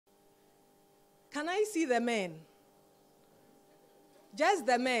Can I see the men? Just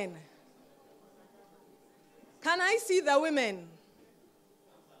the men. Can I see the women?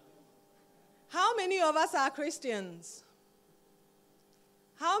 How many of us are Christians?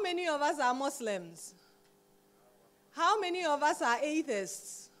 How many of us are Muslims? How many of us are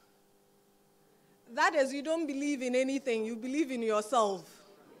atheists? That is, you don't believe in anything, you believe in yourself.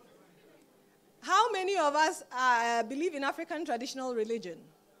 How many of us believe in African traditional religion?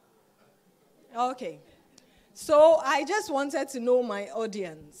 Okay. So I just wanted to know my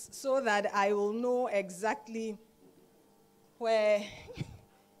audience so that I will know exactly where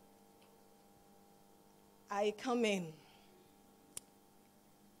I come in.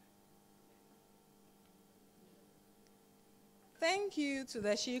 Thank you to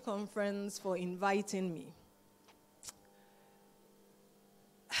the She Conference for inviting me.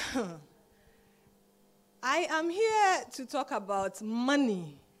 I am here to talk about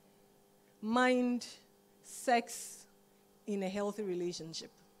money, mind, sex in a healthy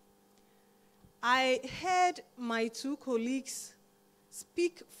relationship. I heard my two colleagues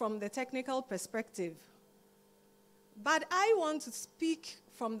speak from the technical perspective, but I want to speak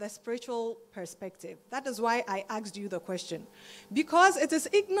from the spiritual perspective. That is why I asked you the question. Because it is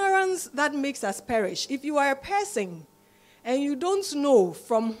ignorance that makes us perish. If you are a person and you don't know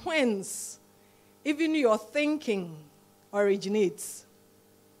from whence even your thinking originates,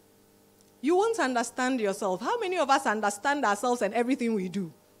 you won't understand yourself. How many of us understand ourselves and everything we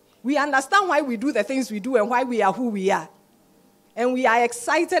do? We understand why we do the things we do and why we are who we are. And we are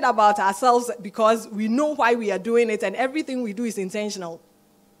excited about ourselves because we know why we are doing it and everything we do is intentional.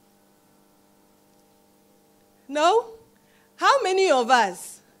 No? How many of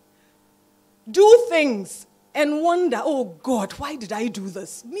us do things and wonder, oh God, why did I do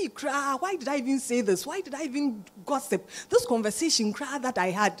this? Me cry, why did I even say this? Why did I even gossip? This conversation cry that I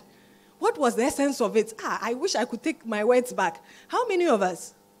had, what was the essence of it? I wish I could take my words back. How many of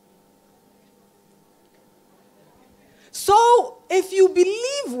us? So, if you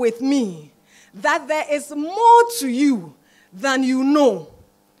believe with me that there is more to you than you know,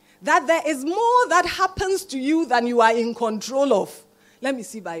 that there is more that happens to you than you are in control of, let me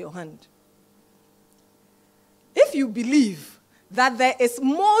see by your hand. If you believe that there is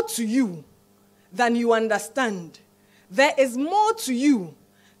more to you than you understand, there is more to you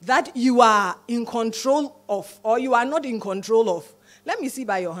that you are in control of or you are not in control of, let me see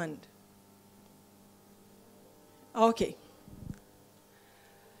by your hand. Okay.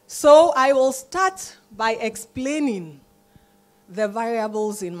 So I will start by explaining the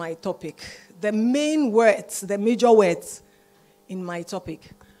variables in my topic, the main words, the major words in my topic.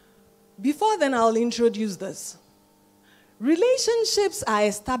 Before then, I'll introduce this. Relationships are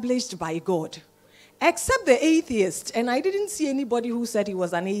established by God, except the atheist, and I didn't see anybody who said he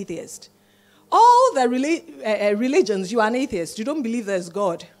was an atheist. All the religions, you are an atheist. You don't believe there's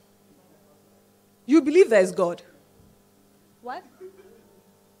God. You believe there's God. What?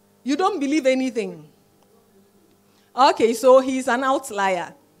 You don't believe anything. Okay, so he's an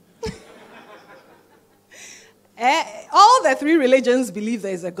outlier. All the three religions believe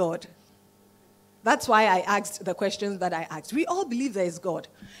there is a God. That's why I asked the questions that I asked. We all believe there is God.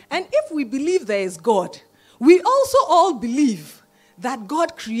 And if we believe there is God, we also all believe that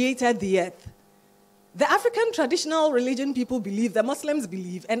God created the earth. The African traditional religion people believe, the Muslims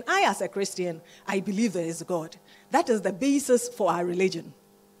believe, and I as a Christian, I believe there is God. That is the basis for our religion.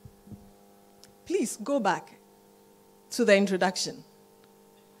 Please go back to the introduction.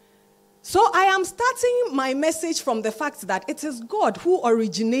 So I am starting my message from the fact that it is God who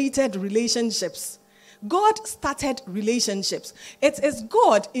originated relationships. God started relationships. It is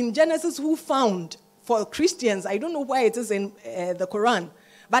God in Genesis who found, for Christians, I don't know where it is in the Quran,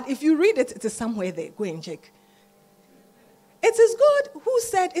 but if you read it, it is somewhere there. Go and check. It is God who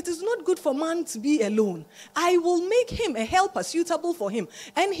said, it is not good for man to be alone. I will make him a helper suitable for him.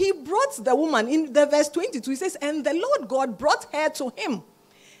 And he brought the woman, in the verse 22, he says, and the Lord God brought her to him.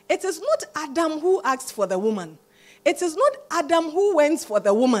 It is not Adam who asked for the woman. It is not Adam who went for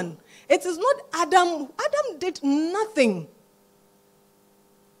the woman. It is not Adam. Adam did nothing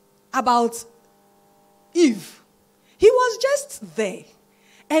about Eve. He was just there.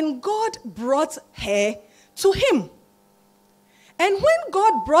 And God brought her to him. And when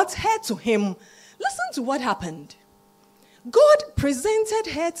God brought her to him, listen to what happened. God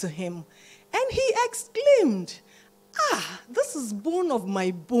presented her to him, and he exclaimed, this is bone of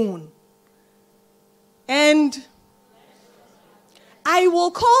my bone. And I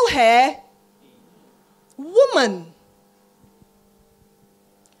will call her woman.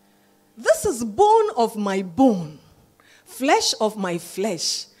 This is bone of my bone, flesh of my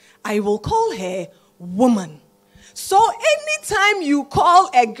flesh. I will call her woman. So anytime you call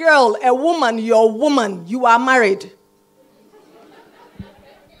a girl a woman, your woman, you are married.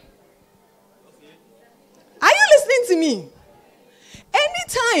 Are you listening to me?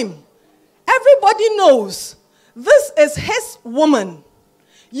 Anytime everybody knows this is his woman,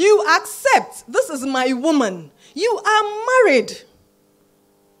 you accept this is my woman, you are married.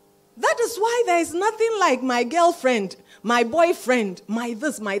 That is why there is nothing like my girlfriend, my boyfriend, my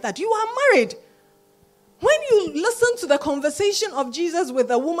this, my that. You are married. When you listen to the conversation of Jesus with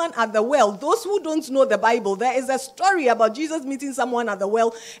the woman at the well, those who don't know the Bible, there is a story about Jesus meeting someone at the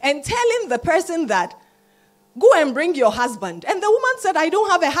well and telling the person that, go and bring your husband. And the woman said, I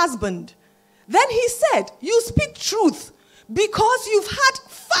don't have a husband. Then he said, you speak truth because you've had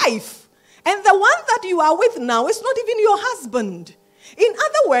 5. And the one that you are with now is not even your husband. In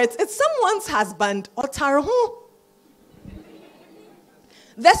other words, it's someone's husband or tarho.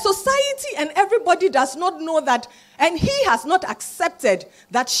 The society and everybody does not know that, and he has not accepted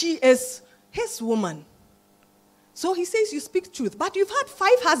that she is his woman. So he says, you speak truth, but you've had 5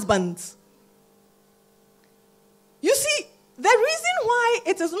 husbands. You see, the reason why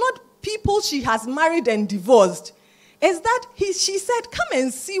it is not people she has married and divorced is that she said, come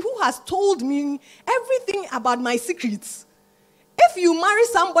and see who has told me everything about my secrets. If you marry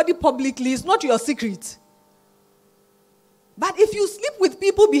somebody publicly, it's not your secret. But if you sleep with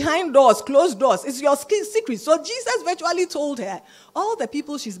people behind doors, closed doors, it's your secret. So Jesus virtually told her, all the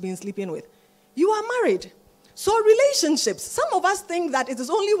people she's been sleeping with, you are married. So relationships, some of us think that it is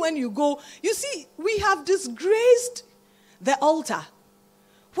only when you go. You see, we have disgraced the altar,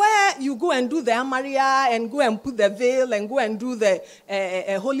 where you go and do the Amaria and go and put the veil and go and do the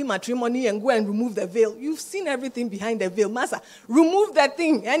holy matrimony and go and remove the veil. You've seen everything behind the veil. Master, remove that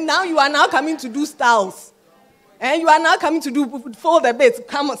thing. And now you are now coming to do styles. And you are now coming to do, fold the bed,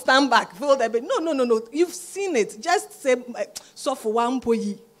 come, stand back, fold the bed. No. You've seen it. Just say, so for one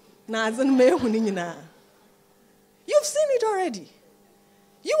poyi. You've seen it already.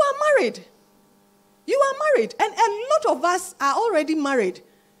 You are married. You are married. And a lot of us are already married.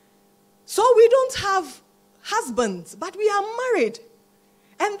 So we don't have husbands, but we are married.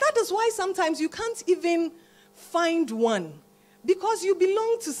 And that is why sometimes you can't even find one. Because you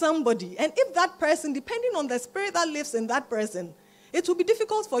belong to somebody. And if that person, depending on the spirit that lives in that person, it will be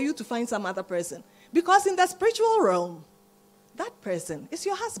difficult for you to find some other person. Because in the spiritual realm, that person is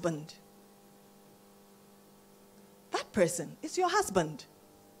your husband. That person is your husband.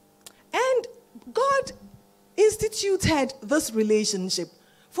 And God instituted this relationship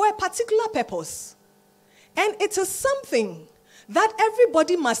for a particular purpose. And it is something that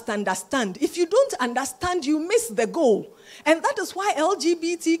everybody must understand. If you don't understand, you miss the goal. And that is why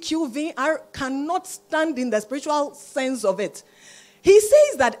LGBTQVR cannot stand in the spiritual sense of it. He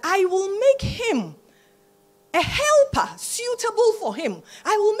says that I will make him a helper suitable for him.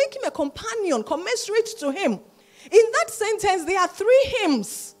 I will make him a companion commensurate to him. In that sentence, there are 3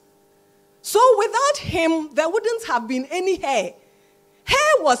 hymns. So without him, there wouldn't have been any hair.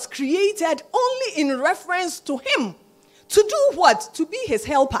 Hair was created only in reference to him. To do what? To be his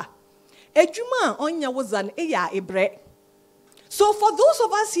helper. Ejuma onya wazan eya ebre. So for those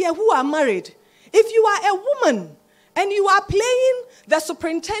of us here who are married, if you are a woman and you are playing the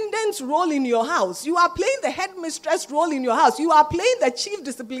superintendent's role in your house, you are playing the headmistress role in your house, you are playing the chief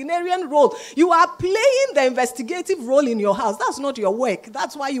disciplinarian role, you are playing the investigative role in your house, that's not your work.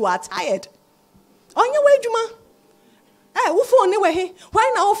 That's why you are tired. Onya way juma.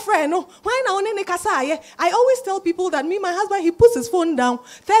 Why now, friend? Why now? I always tell people that my husband, he puts his phone down.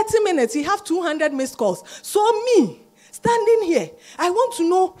 30 minutes, he have 200 missed calls. So me, standing here, I want to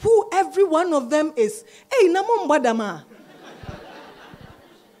know who every one of them is. Hey, namon badama.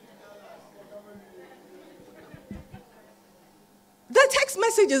 The text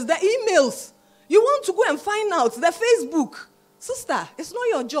messages, the emails, you want to go and find out, the Facebook. Sister, it's not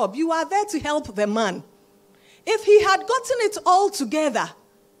your job. You are there to help the man. If he had gotten it all together,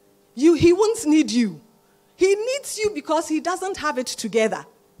 he won't need you. He needs you because he doesn't have it together.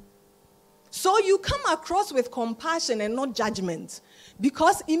 So you come across with compassion and not judgment.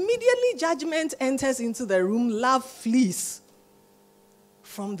 Because immediately judgment enters into the room, love flees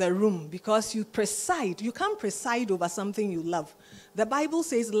from the room. Because you preside. You can't preside over something you love. The Bible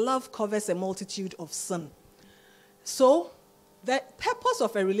says love covers a multitude of sin. So the purpose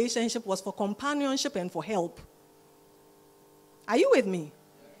of a relationship was for companionship and for help. Are you with me?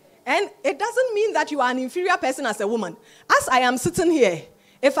 And it doesn't mean that you are an inferior person as a woman. As I am sitting here,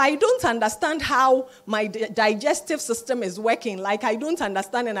 if I don't understand how my digestive system is working, like I don't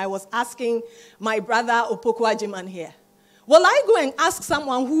understand, and I was asking my brother Opoku Ajiman here, Will I go and ask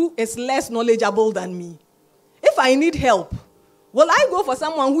someone who is less knowledgeable than me? If I need help, will I go for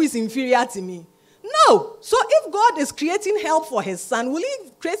someone who is inferior to me? No. So if God is creating help for his son, will he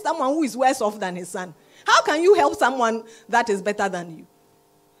create someone who is worse off than his son? How can you help someone that is better than you?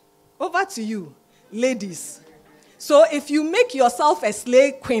 Over to you, ladies. So if you make yourself a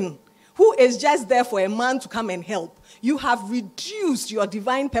slave queen who is just there for a man to come and help, you have reduced your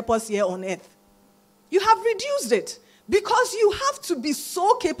divine purpose here on earth. You have reduced it because you have to be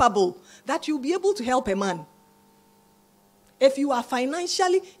so capable that you'll be able to help a man. If you are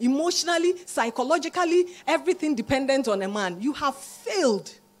financially, emotionally, psychologically, everything dependent on a man, you have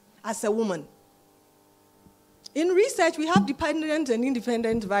failed as a woman. In research, we have dependent and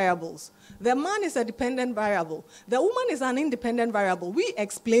independent variables. The man is a dependent variable. The woman is an independent variable. We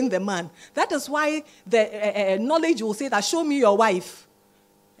explain the man. That is why the knowledge will say that, show me your wife.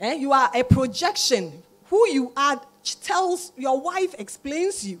 You are a projection. Who you are tells, your wife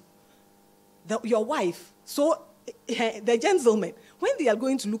explains you. Your wife. So the gentlemen, when they are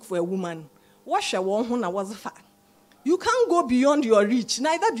going to look for a woman, you can't go beyond your reach.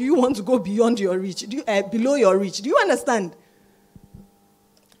 Neither do you want to go beyond your reach, below your reach. Do you understand?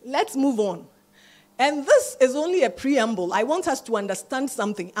 Let's move on. And this is only a preamble. I want us to understand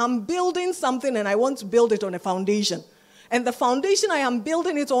something. I'm building something and I want to build it on a foundation. And the foundation I am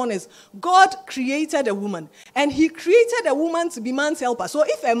building it on is God created a woman. And he created a woman to be man's helper. So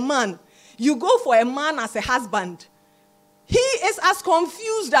if a man, you go for a man as a husband, he is as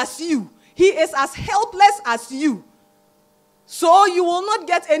confused as you. He is as helpless as you. So you will not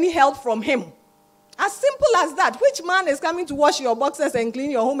get any help from him. As simple as that. Which man is coming to wash your boxes and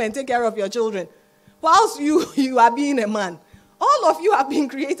clean your home and take care of your children? Whilst you are being a man. All of you have been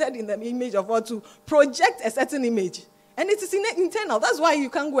created in the image of God to project a certain image. And it is internal. That's why you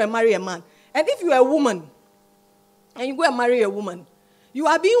can't go and marry a man. And if you are a woman, and you go and marry a woman, you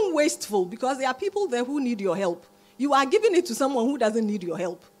are being wasteful because there are people there who need your help. You are giving it to someone who doesn't need your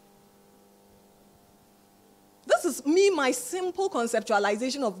help. This is my simple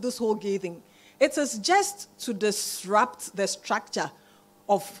conceptualization of this whole gay thing. It is just to disrupt the structure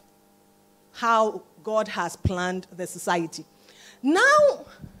of how God has planned the society. Now,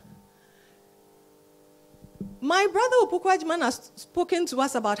 my brother Opoku has spoken to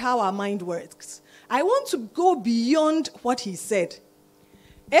us about how our mind works. I want to go beyond what he said.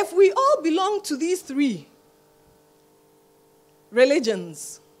 If we all belong to these three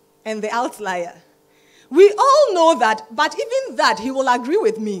religions and the outlier, we all know that, but even that, he will agree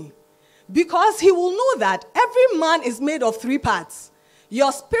with me. Because he will know that every man is made of three parts.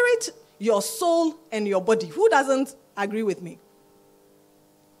 Your spirit, your soul, and your body. Who doesn't agree with me?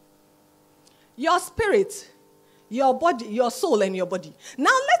 Your spirit, your body, your soul, and your body.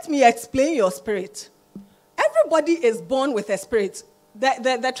 Now let me explain your spirit. Everybody is born with a spirit.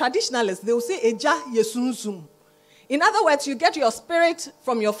 The traditionalists, they will say, Eja Yesunsum. In other words, you get your spirit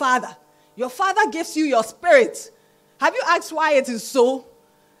from your father. Your father gives you your spirit. Have you asked why it is so?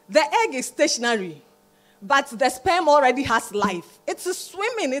 The egg is stationary, but the sperm already has life. It is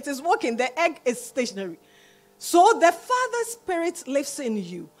swimming, it is walking. The egg is stationary. So the father's spirit lives in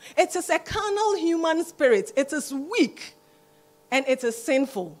you. It is a carnal human spirit. It is weak, and it is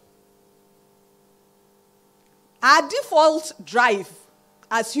sinful. Our default drive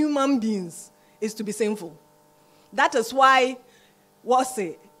as human beings is to be sinful. That is why,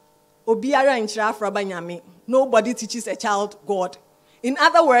 nobody teaches a child God. In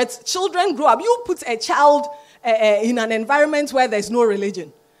other words, children grow up. You put a child in an environment where there's no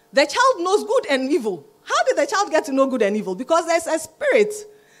religion. The child knows good and evil. How did the child get to know good and evil? Because there's a spirit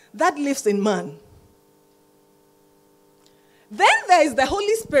that lives in man. Then there is the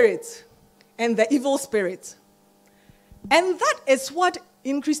Holy Spirit and the evil spirit. And that is what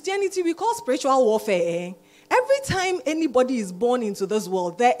in Christianity we call spiritual warfare. Every time anybody is born into this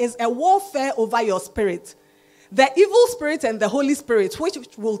world, there is a warfare over your spirit. The evil spirit and the Holy Spirit, which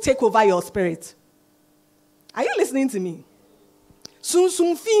will take over your spirit. Are you listening to me?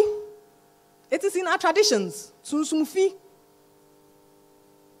 Sunsumfi. It is in our traditions. Sunsumfi.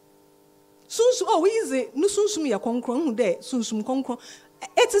 Oh, is it?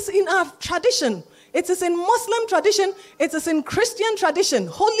 It is in our tradition. It is in Muslim tradition. It is in Christian tradition.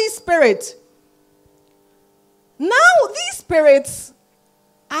 Holy Spirit. Now, these spirits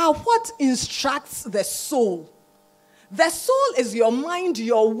are what instructs the soul. The soul is your mind,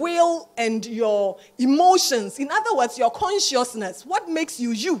 your will, and your emotions. In other words, your consciousness. What makes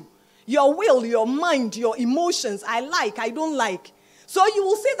you you? Your will, your mind, your emotions. I like, I don't like. So you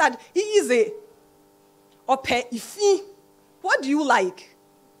will say that he is a ope ifi. What do you like?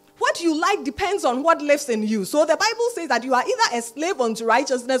 What you like depends on what lives in you. So the Bible says that you are either a slave unto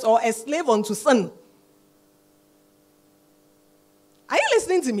righteousness or a slave unto sin. Are you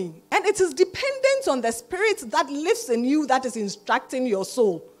listening to me? And it is dependent on the spirit that lives in you that is instructing your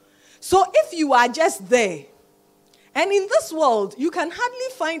soul. So if you are just there, and in this world, you can hardly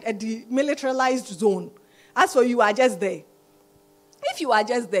find a demilitarized zone. As for you are just there. If you are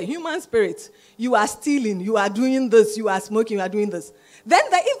just there, human spirit, you are stealing, you are doing this, you are smoking, you are doing this. Then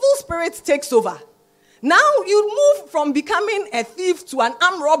the evil spirit takes over. Now you move from becoming a thief to an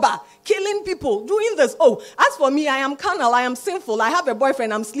armed robber, killing people, doing this. Oh, as for me, I am carnal, I am sinful, I have a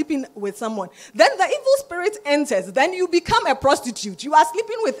boyfriend, I'm sleeping with someone. Then the evil spirit enters. Then you become a prostitute. You are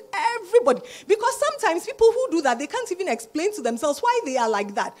sleeping with everybody. Because sometimes people who do that, they can't even explain to themselves why they are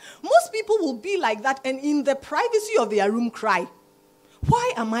like that. Most people will be like that and in the privacy of their room cry.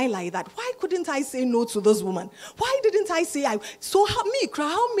 Why am I like that? Why couldn't I say no to this woman? Why didn't I say I? So how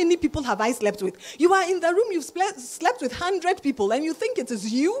many people have I slept with? You are in the room, you've slept with 100 people, and you think it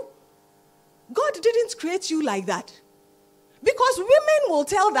is you? God didn't create you like that. Because women will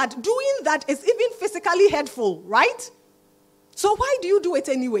tell that doing that is even physically hurtful, right? So why do you do it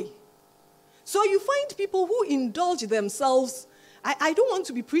anyway? So you find people who indulge themselves. I don't want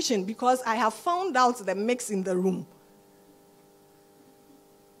to be preaching because I have found out the mix in the room.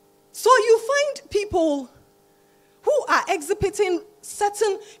 So you find people who are exhibiting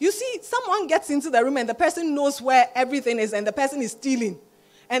certain, you see, someone gets into the room and the person knows where everything is and the person is stealing.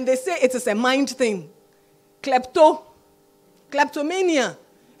 And they say it is a mind thing. Kleptomania.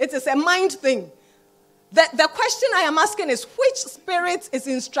 It is a mind thing. The question I am asking is, which spirit is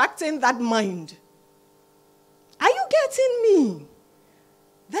instructing that mind? Are you getting me?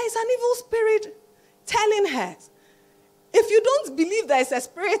 There is an evil spirit telling her. If you don't believe there is a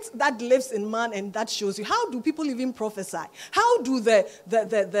spirit that lives in man and that shows you, how do people even prophesy? How do the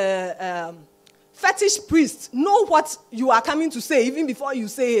fetish priests know what you are coming to say even before you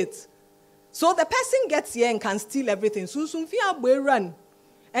say it? So the person gets here and can steal everything.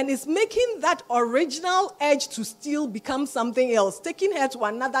 And it's making that original urge to steal become something else, taking her to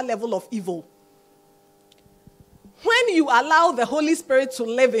another level of evil. When you allow the Holy Spirit to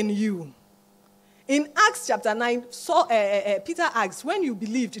live in you, in Acts chapter 9, Peter asks, when you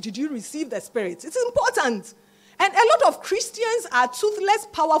believed, did you receive the Spirit? It's important. And a lot of Christians are toothless,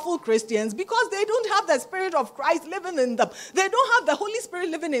 powerful Christians because they don't have the Spirit of Christ living in them. They don't have the Holy Spirit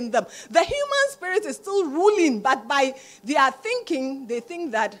living in them. The human spirit is still ruling, but by their thinking, they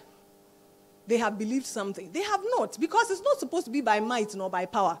think that they have believed something. They have not, because it's not supposed to be by might nor by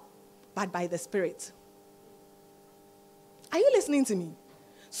power, but by the Spirit. Are you listening to me?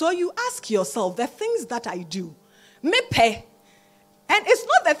 So you ask yourself, the things that I do, mepe, and it's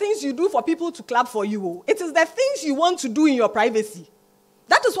not the things you do for people to clap for you. It is the things you want to do in your privacy.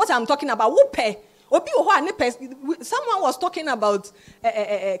 That is what I'm talking about. Someone was talking about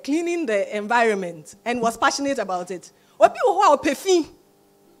cleaning the environment and was passionate about it. That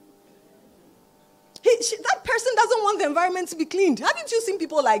person doesn't want the environment to be cleaned. Haven't you seen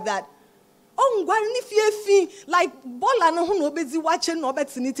people like that? Oh, like bola no no be watching no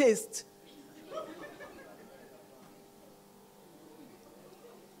be taste.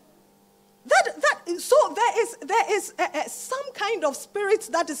 So there is some kind of spirit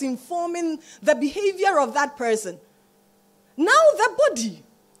that is informing the behavior of that person. Now the body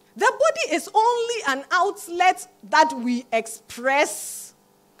is only an outlet that we express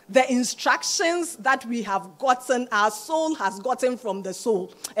the instructions that we have gotten, our soul has gotten from the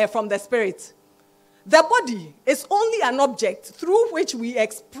soul, from the spirit. The body is only an object through which we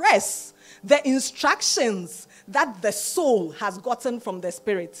express the instructions that the soul has gotten from the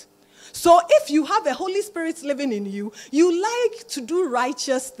spirit. So if you have the Holy Spirit living in you, you like to do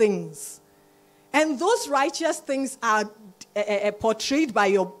righteous things. And those righteous things are portrayed by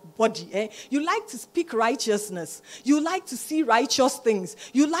your body. You like to speak righteousness. You like to see righteous things.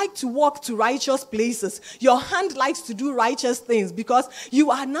 You like to walk to righteous places. Your hand likes to do righteous things because you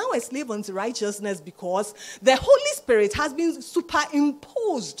are now a slave unto righteousness because the Holy Spirit has been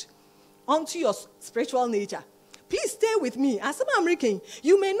superimposed onto your spiritual nature. Please stay with me. As I'm American,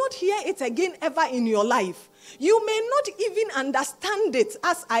 you may not hear it again ever in your life. You may not even understand it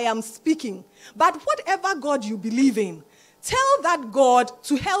as I am speaking. But whatever God you believe in, tell that God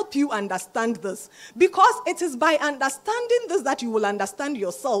to help you understand this. Because it is by understanding this that you will understand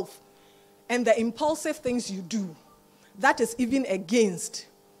yourself and the impulsive things you do that is even against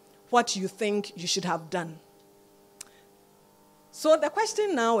what you think you should have done. So the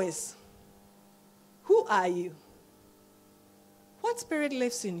question now is, who are you? What spirit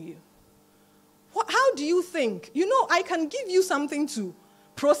lives in you? How do you think? You know, I can give you something to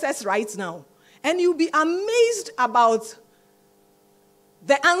process right now, and you'll be amazed about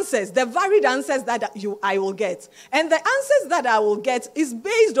the answers, the varied answers that I will get. And the answers that I will get is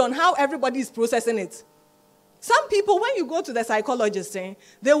based on how everybody is processing it. Some people, when you go to the psychologist,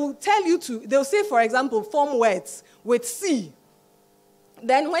 they will tell you they'll say, for example, form words with C.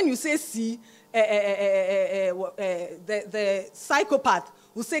 Then when you say C, the psychopath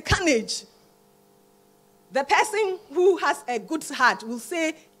will say carnage. The person who has a good heart will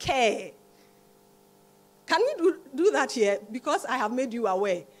say care. Can we do that here? Because I have made you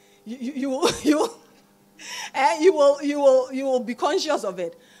aware. You will be conscious of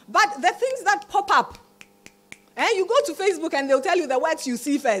it. But the things that pop up, you go to Facebook and they'll tell you the words you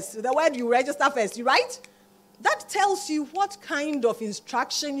see first, the word you register first, right? That tells you what kind of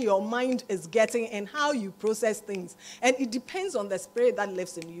instruction your mind is getting and how you process things. And it depends on the spirit that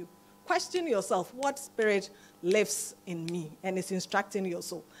lives in you. Question yourself, what spirit lives in me and is instructing your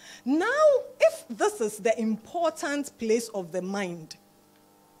soul? Now, if this is the important place of the mind,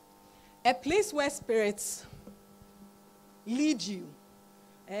 a place where spirits lead you,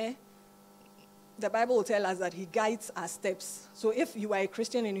 the Bible will tell us that he guides our steps. So if you are a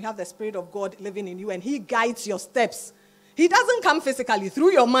Christian and you have the Spirit of God living in you and he guides your steps, he doesn't come physically,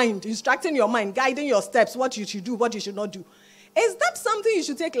 through your mind, instructing your mind, guiding your steps, what you should do, what you should not do. Is that something you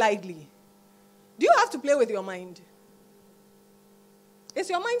should take lightly? Do you have to play with your mind? Is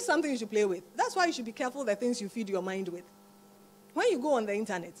your mind something you should play with? That's why you should be careful the things you feed your mind with. When you go on the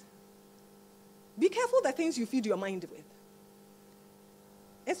internet, be careful the things you feed your mind with.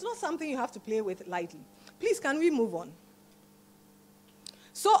 It's not something you have to play with lightly. Please, can we move on?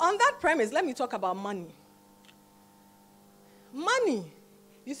 So on that premise, let me talk about money. Money.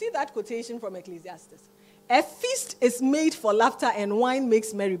 You see that quotation from Ecclesiastes? A feast is made for laughter and wine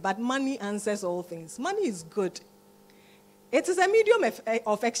makes merry, but money answers all things. Money is good. It is a medium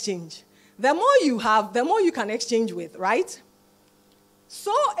of exchange. The more you have, the more you can exchange with, right?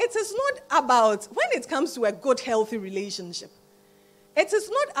 So it is not about, when it comes to a good, healthy relationship, it is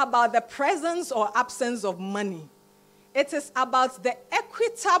not about the presence or absence of money. It is about the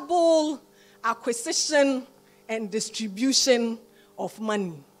equitable acquisition and distribution of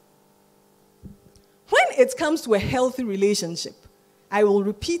money. When it comes to a healthy relationship, I will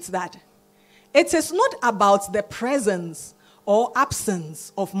repeat that. It is not about the presence or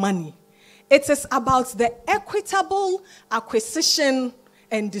absence of money. It is about the equitable acquisition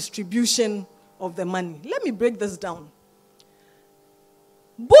and distribution of the money. Let me break this down.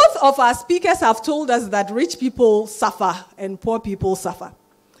 Both of our speakers have told us that rich people suffer and poor people suffer.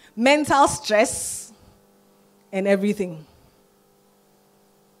 Mental stress and everything.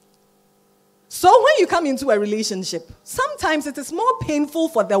 So when you come into a relationship, sometimes it is more painful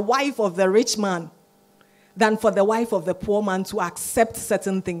for the wife of the rich man than for the wife of the poor man to accept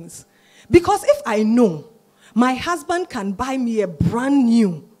certain things. Because if I know my husband can buy me a brand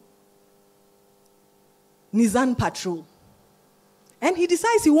new Nissan Patrol, and he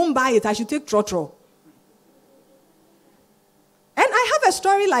decides he won't buy it, I should take Trotro. And I have a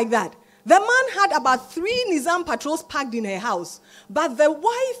story like that. The man had about 3 Nissan Patrols parked in her house, but the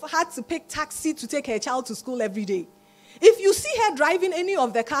wife had to pick taxi to take her child to school every day. If you see her driving any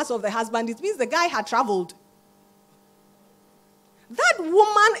of the cars of the husband, it means the guy had traveled. That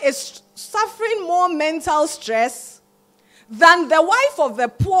woman is suffering more mental stress than the wife of the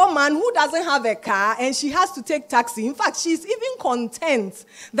poor man who doesn't have a car and she has to take taxi. In fact, she's even content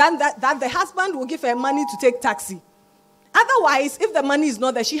that the husband will give her money to take taxi. Otherwise, if the money is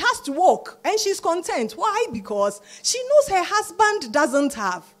not there, she has to walk and she's content. Why? Because she knows her husband doesn't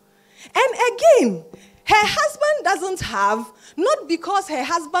have. And again, her husband doesn't have, not because her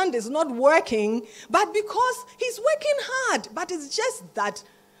husband is not working, but because he's working hard. But it's just that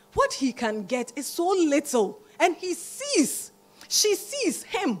what he can get is so little. And she sees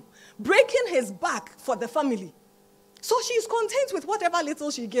him breaking his back for the family. So she's content with whatever little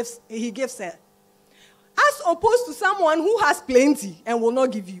he gives her. As opposed to someone who has plenty and will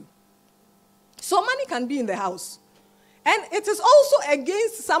not give you. So money can be in the house. And it is also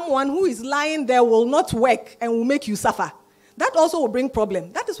against someone who is lying there, will not work, and will make you suffer. That also will bring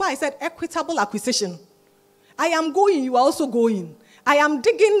problem. That is why I said equitable acquisition. I am going, you are also going. I am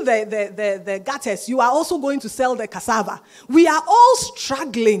digging the gutters, you are also going to sell the cassava. We are all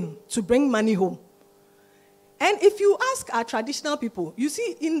struggling to bring money home. And if you ask our traditional people, you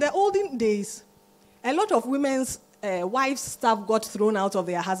see, in the olden days, a lot of women's wives' stuff got thrown out of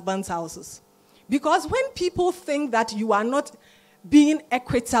their husbands' houses. Because when people think that you are not being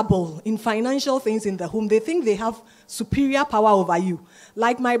equitable in financial things in the home, they think they have superior power over you.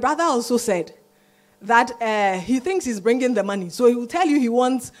 Like my brother also said, that he thinks he's bringing the money. So he will tell you he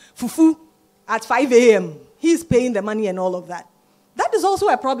wants fufu at 5 a.m. He's paying the money and all of that. That is also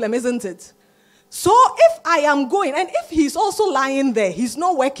a problem, isn't it? So if I am going, and if he's also lying there, he's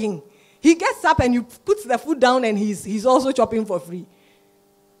not working, he gets up and you put the food down and he's also chopping for free,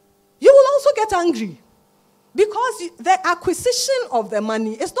 you will also get angry because the acquisition of the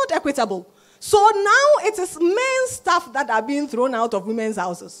money is not equitable. So now it is men's stuff that are being thrown out of women's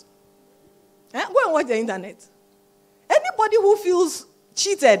houses. Go and watch the internet. Anybody who feels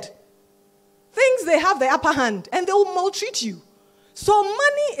cheated thinks they have the upper hand and they will maltreat you. So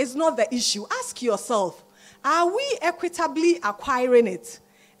money is not the issue. Ask yourself, are we equitably acquiring it?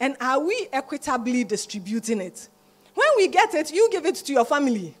 And are we equitably distributing it? When we get it, you give it to your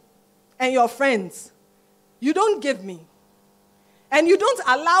family and your friends. You don't give me. And you don't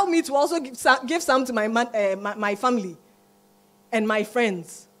allow me to also give some to my family and my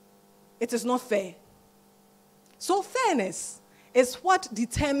friends. It is not fair. So fairness is what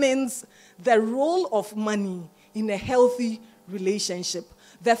determines the role of money in a healthy relationship.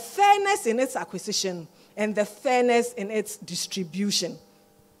 The fairness in its acquisition and the fairness in its distribution.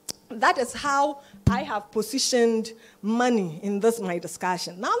 That is how I have positioned money in this my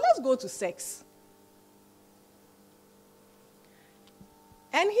discussion. Now let's go to sex.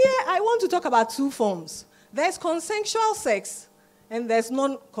 And here I want to talk about two forms. There's consensual sex and there's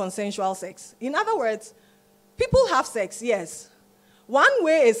non-consensual sex. In other words, people have sex, yes. One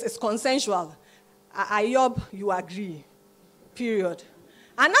way is consensual. Ayob, you agree. Period.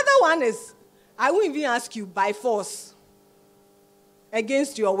 Another one is, I won't even ask you, by force,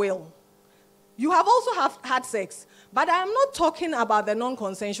 against your will. You have also had sex, but I am not talking about the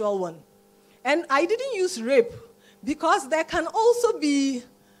non-consensual one. And I didn't use rape because there can also be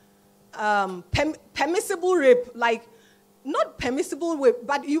permissible rape, like not permissible rape,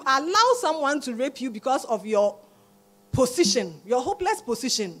 but you allow someone to rape you because of your position, your hopeless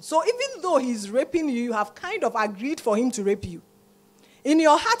position. So even though he's raping you, you have kind of agreed for him to rape you. In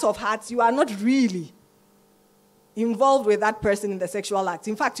your heart of hearts, you are not really involved with that person in the sexual act.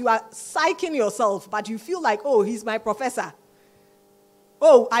 In fact, you are psyching yourself, but you feel like, oh, he's my professor.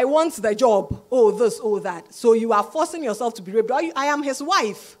 Oh, I want the job. Oh, this, oh, that. So you are forcing yourself to be raped. I am his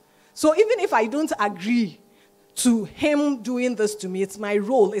wife. So even if I don't agree to him doing this to me, it's my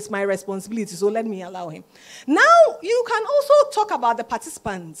role, it's my responsibility, so let me allow him. Now, you can also talk about the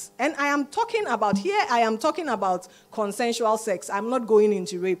participants. And I am talking about consensual sex. I'm not going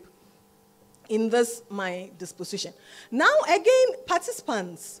into rape in this, my disposition. Now, again,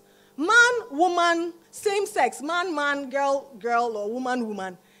 participants. Man, woman, same sex. Man, man, girl, girl, or woman,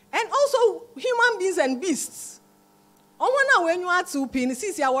 woman. And also human beings and beasts.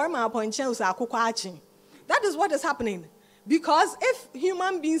 That is what is happening. Because if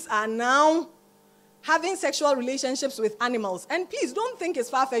human beings are now having sexual relationships with animals, and please don't think it's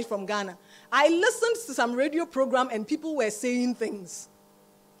far-fetched from Ghana. I listened to some radio program and people were saying things.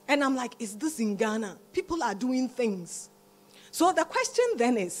 And I'm like, is this in Ghana? People are doing things. So the question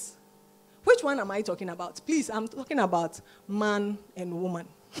then is, which one am I talking about? Please, I'm talking about man and woman.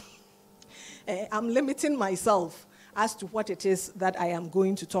 I'm limiting myself as to what it is that I am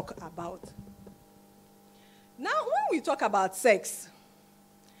going to talk about. Now, when we talk about sex,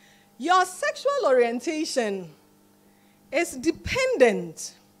 your sexual orientation is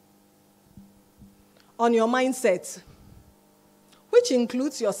dependent on your mindset, which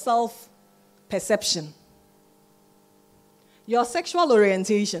includes your self-perception. Your sexual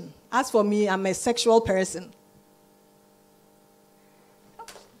orientation. As for me, I'm a sexual person.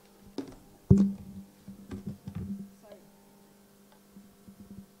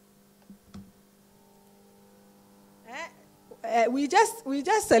 We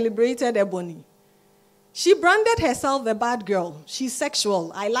just celebrated Ebony. She branded herself the bad girl. She's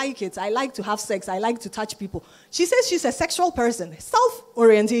sexual. I like it. I like to have sex. I like to touch people. She says she's a sexual person.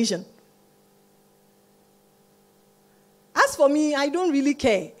 Self-orientation. As for me, I don't really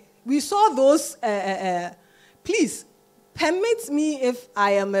care. We saw those. Please, permit me if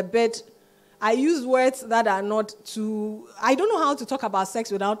I am a bit. I use words that are not too. I don't know how to talk about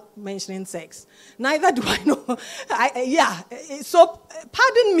sex without mentioning sex. Neither do I know. So,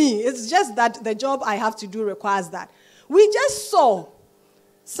 pardon me. It's just that the job I have to do requires that. We just saw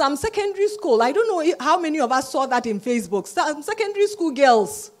some secondary school. I don't know how many of us saw that in Facebook. Some secondary school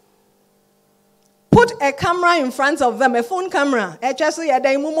girls put a camera in front of them, a phone camera.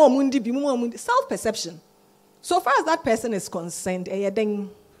 Self-perception. So far as that person is concerned,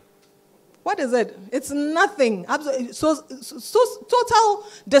 what is it? It's nothing. So total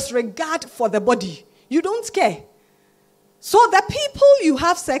disregard for the body. You don't care. So the people you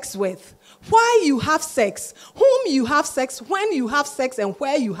have sex with, why you have sex, whom you have sex, when you have sex, and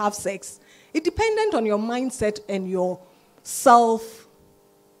where you have sex. It's dependent on your mindset and your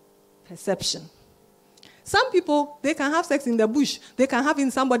self-perception. Some people, they can have sex in the bush. They can have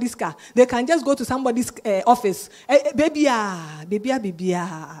in somebody's car. They can just go to somebody's office. Baby.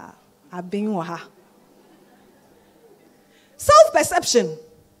 Self-perception.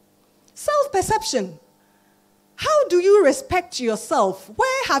 Self-perception. How do you respect yourself?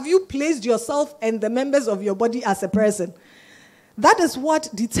 Where have you placed yourself and the members of your body as a person? That is what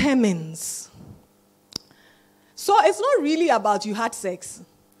determines. So it's not really about you had sex.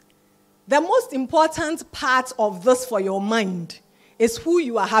 The most important part of this for your mind is who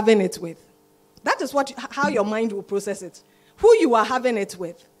you are having it with. That is how your mind will process it. Who you are having it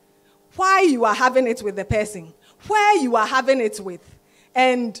with. Why you are having it with the person. Where you are having it with.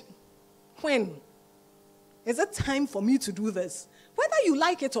 And when. Is it time for me to do this? Whether you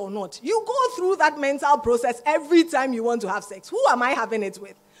like it or not, you go through that mental process every time you want to have sex. Who am I having it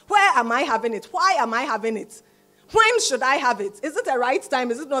with? Where am I having it? Why am I having it? When should I have it? Is it the right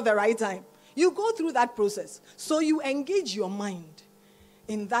time? Is it not the right time? You go through that process. So you engage your mind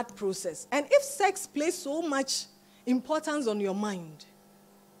in that process. And if sex plays so much importance on your mind,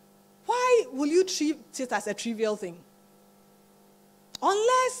 why will you treat it as a trivial thing?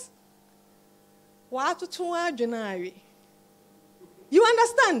 Unless you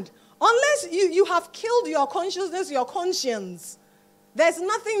understand? Unless you have killed your consciousness, your conscience, there's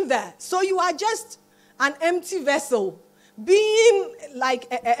nothing there. So you are just an empty vessel, being like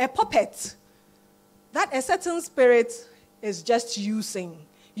a puppet that a certain spirit is just using.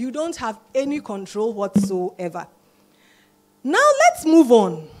 You don't have any control whatsoever. Now let's move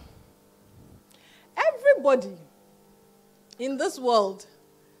on. Everybody in this world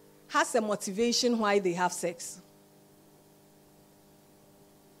has a motivation why they have sex.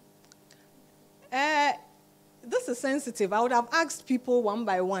 This is sensitive. I would have asked people one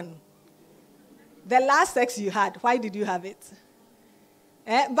by one. The last sex you had, why did you have it?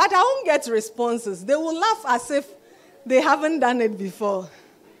 But I won't get responses. They will laugh as if they haven't done it before.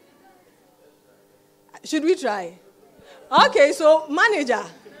 Should we try? Okay, so manager.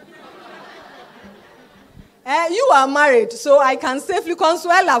 You are married, so I can safely,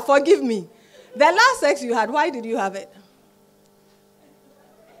 Consuela, forgive me. The last sex you had, why did you have it?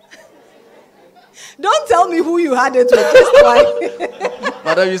 Don't tell me who you had it with. Just why.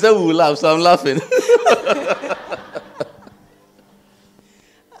 Madam, you said we will laugh, so I'm laughing.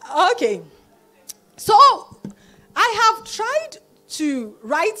 Okay. So, I have tried to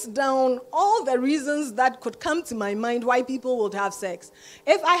write down all the reasons that could come to my mind why people would have sex.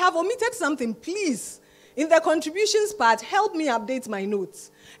 If I have omitted something, please, in the contributions part, help me update my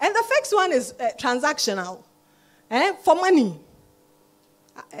notes. And the first one is transactional. For money.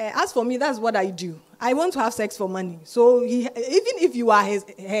 As for me, that's what I do. I want to have sex for money. So even if you are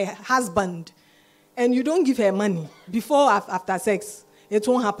her husband and you don't give her money before or after sex, it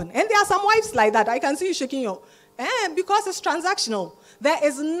won't happen. And there are some wives like that. I can see you shaking your... because it's transactional. There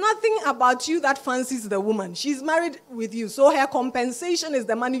is nothing about you that fancies the woman. She's married with you. So her compensation is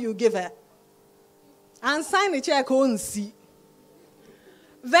the money you give her. And sign a check on see.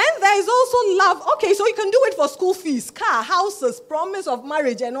 Then there is also love. Okay, so you can do it for school fees, car, houses, promise of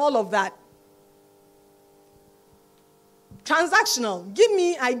marriage, and all of that. Transactional. Give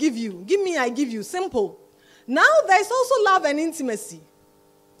me, I give you. Give me, I give you. Simple. Now there's also love and intimacy.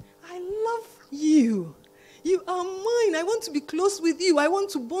 I love you. You are mine. I want to be close with you. I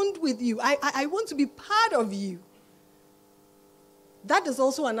want to bond with you. I want to be part of you. That is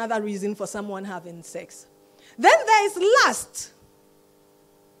also another reason for someone having sex. Then there is lust.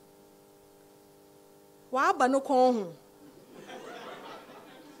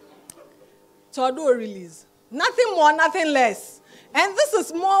 Todo release. Nothing more, nothing less. And this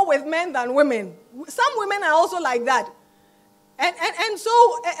is more with men than women. Some women are also like that. And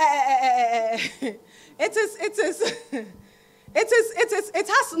so it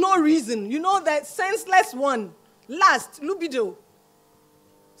has no reason. You know, that senseless one. Lust, libido.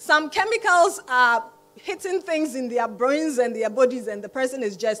 Some chemicals are hitting things in their brains and their bodies, and the person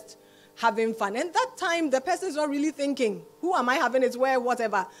is just having fun. And that time, the person is not really thinking, who am I having it, where,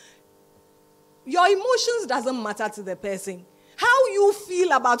 whatever. Your emotions doesn't matter to the person. How you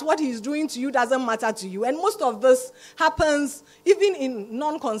feel about what he's doing to you doesn't matter to you. And most of this happens even in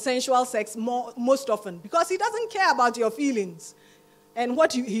non-consensual sex most often, because he doesn't care about your feelings and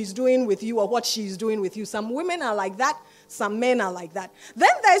what he's doing with you or what she's doing with you. Some women are like that. Some men are like that. Then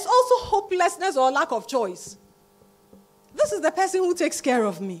there's also hopelessness or lack of choice. This is the person who takes care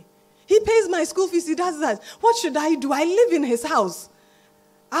of me. He pays my school fees. He does that. What should I do? I live in his house.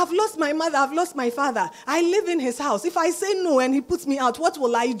 I've lost my mother, I've lost my father. I live in his house. If I say no and he puts me out, what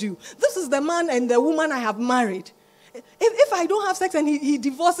will I do? This is the man and the woman I have married. If I don't have sex and he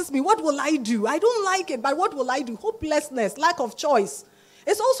divorces me, what will I do? I don't like it, but what will I do? Hopelessness, lack of choice.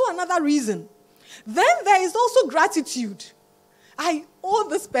 It's also another reason. Then there is also gratitude. I owe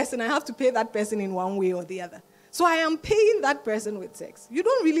this person, I have to pay that person in one way or the other. So I am paying that person with sex. You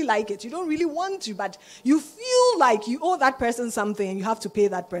don't really like it. You don't really want to, but you feel like you owe that person something and you have to pay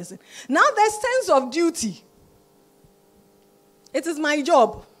that person. Now there's sense of duty. It is my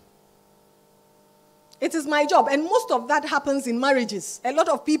job. It is my job. And most of that happens in marriages. A lot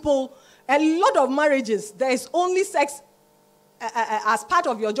of marriages, there is only sex as part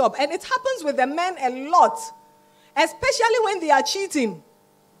of your job. And it happens with the men a lot, especially when they are cheating.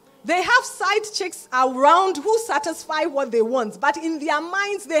 They have side chicks around who satisfy what they want, but in their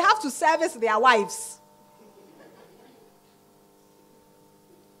minds, they have to service their wives.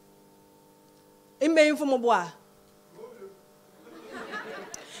 And I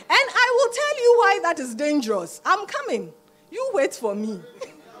will tell you why that is dangerous. I'm coming. You wait for me.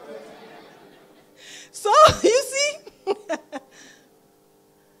 So, you see,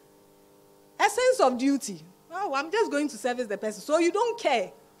 a sense of duty. Oh, I'm just going to service the person. So you don't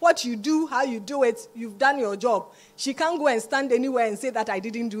care what you do, how you do it. You've done your job. She can't go and stand anywhere and say that I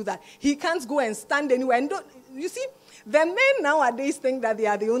didn't do that. He can't go and stand anywhere. And you see, the men nowadays think that they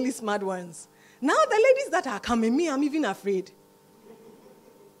are the only smart ones. Now the ladies that are coming, I'm even afraid.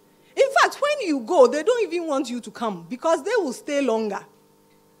 In fact, when you go, they don't even want you to come because they will stay longer.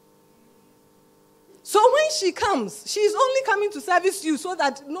 So when she comes, she's only coming to service you so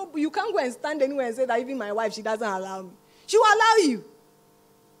that you can't go and stand anywhere and say that even my wife, she doesn't allow me. She will allow you.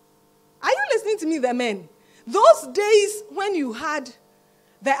 Are you listening to me, the men? Those days when you had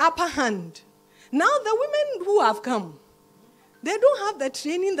the upper hand, now the women who have come, they don't have the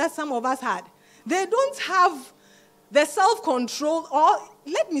training that some of us had. They don't have the self-control, or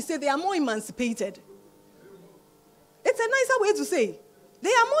let me say they are more emancipated. It's a nicer way to say. They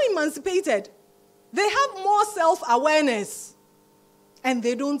are more emancipated. They have more self-awareness. And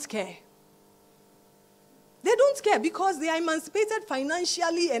they don't care. They don't care because they are emancipated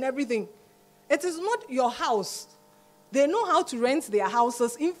financially and everything. It is not your house. They know how to rent their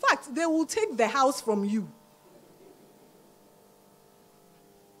houses. In fact, they will take the house from you.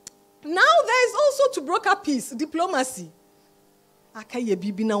 Now there is also to broker peace, diplomacy.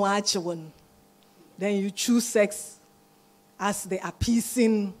 Then you choose sex as the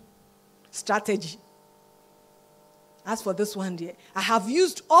appeasing strategy. As for this one, dear, I have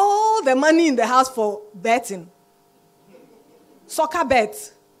used all the money in the house for betting. Soccer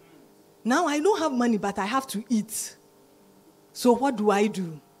bet. Now I don't have money, but I have to eat. So what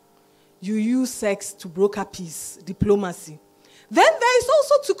do? You use sex to broker peace, diplomacy. Then there is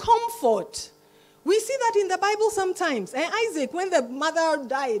also to comfort. We see that in the Bible sometimes. And Isaac, when the mother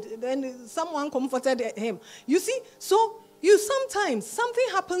died, then someone comforted him. You see, so sometimes something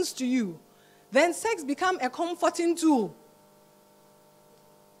happens to you. Then sex becomes a comforting tool.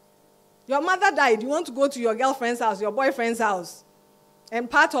 Your mother died. You want to go to your girlfriend's house, your boyfriend's house. And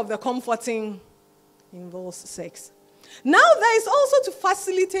part of the comforting involves sex. Now there is also to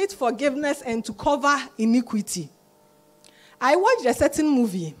facilitate forgiveness and to cover iniquity. I watched a certain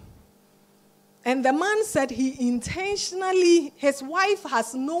movie. And the man said his wife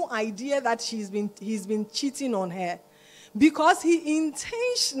has no idea that he's been cheating on her. Because he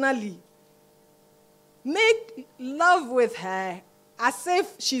intentionally make love with her as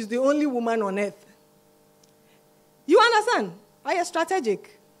if she's the only woman on earth. You understand? Why are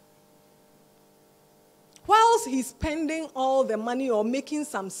strategic? Whilst he's spending all the money or making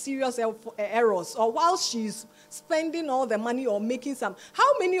some serious errors, or whilst she's spending all the money or making some,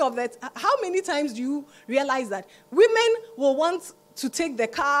 how many times do you realize that women will want to take the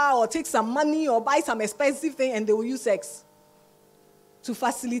car or take some money or buy some expensive thing and they will use sex to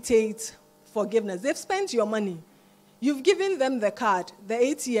facilitate forgiveness? They've spent your money. You've given them the card, the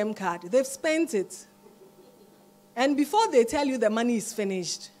ATM card. They've spent it. And before they tell you the money is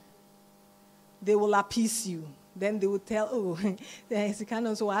finished, they will appease you. Then they will tell, there's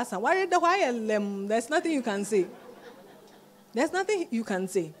nothing you can say. There's nothing you can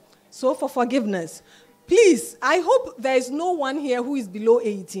say. So for forgiveness, please, I hope there is no one here who is below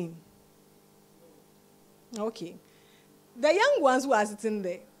 18. Okay. The young ones who are sitting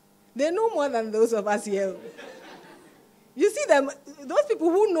there, they know more than those of us here. You see them, those people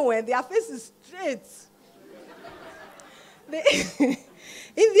who know it, their face is straight.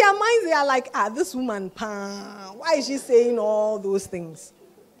 In their minds, they are like, this woman, why is she saying all those things?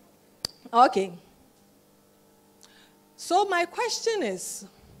 Okay. So my question is,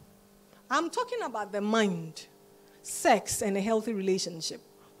 I'm talking about the mind, sex, and a healthy relationship.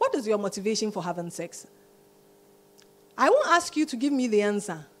 What is your motivation for having sex? I won't ask you to give me the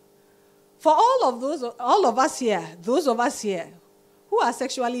answer. For all of us here, those of us here who are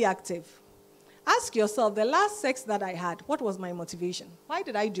sexually active, ask yourself, the last sex that I had, what was my motivation? Why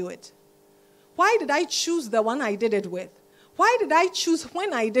did I do it? Why did I choose the one I did it with? Why did I choose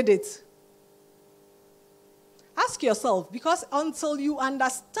when I did it? Ask yourself, because until you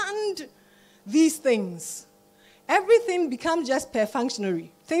understand these things, everything becomes just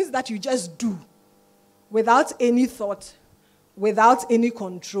perfunctory, things that you just do without any thought, without any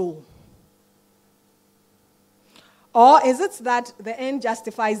control. Or is it that the end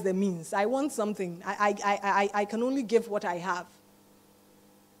justifies the means? I want something. I can only give what I have.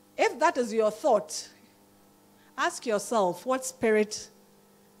 If that is your thought, ask yourself, what spirit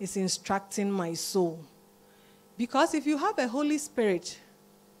is instructing my soul? Because if you have a Holy Spirit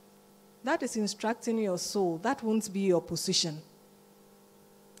that is instructing your soul, that won't be your position.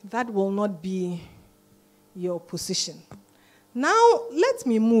 That will not be your position. Now, let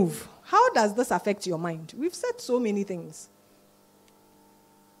me move. How does this affect your mind? We've said so many things.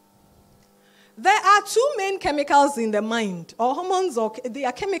 There are two main chemicals in the mind, or hormones, or they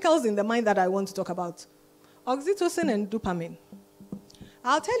are chemicals in the mind that I want to talk about. Oxytocin and dopamine.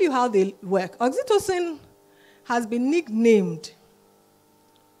 I'll tell you how they work. Oxytocin has been nicknamed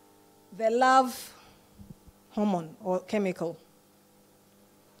the love hormone or chemical.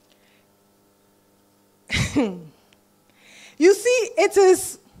 You see, it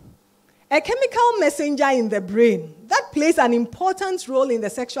is a chemical messenger in the brain that plays an important role in the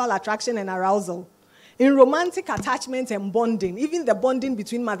sexual attraction and arousal, in romantic attachment and bonding, even the bonding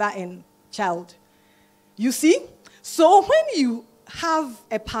between mother and child. You see? So when you have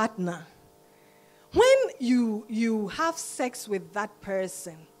a partner, when you have sex with that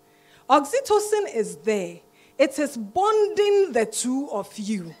person, oxytocin is there. It is bonding the two of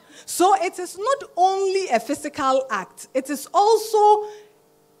you. So it is not only a physical act, it is also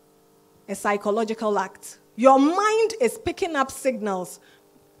a psychological act. Your mind is picking up signals.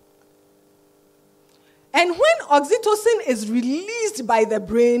 And when oxytocin is released by the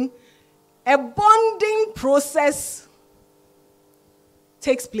brain, a bonding process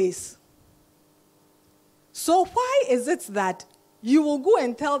takes place. So why is it that you will go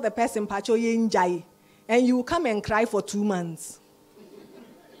and tell the person, Pacho Yenjai, and you will come and cry for 2 months?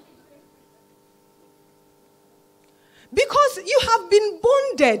 Because you have been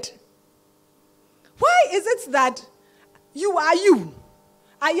bonded. Why is it that you are you,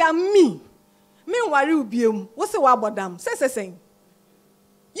 I am me? What's the word about them? Say.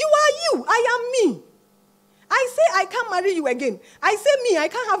 You are you, I am me. I say I can't marry you again. I say me, I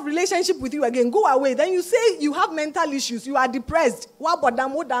can't have relationship with you again. Go away. Then you say you have mental issues. You are depressed. Why?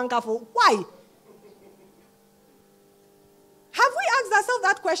 Have we asked ourselves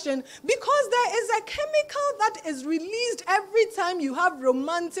that question? Because there is a chemical that is released every time you have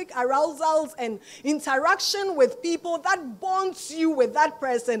romantic arousals and interaction with people that bonds you with that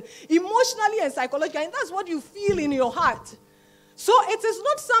person emotionally and psychologically. And that's what you feel in your heart. So it is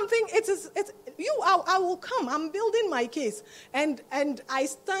not something, I will come. I'm building my case. And I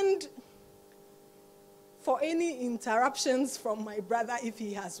stand for any interruptions from my brother if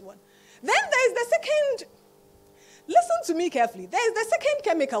he has one. Then there is the second. Listen to me carefully. There is the second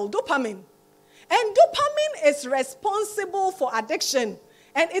chemical, dopamine. And dopamine is responsible for addiction.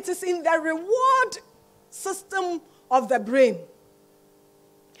 And it is in the reward system of the brain.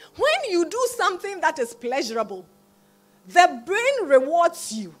 When you do something that is pleasurable, the brain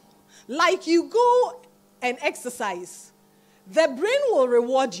rewards you. Like you go and exercise, the brain will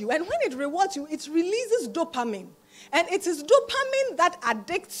reward you. And when it rewards you, it releases dopamine. And it is dopamine that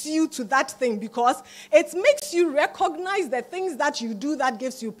addicts you to that thing because it makes you recognize the things that you do that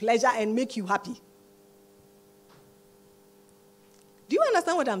gives you pleasure and make you happy. Do you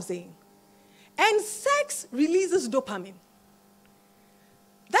understand what I'm saying? And sex releases dopamine.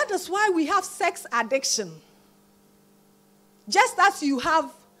 That is why we have sex addiction. Just as you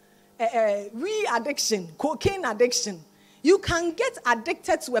have addiction, cocaine addiction, you can get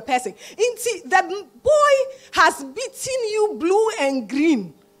addicted to a person. The boy has beaten you blue and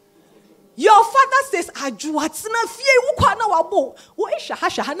green. Your father says, you are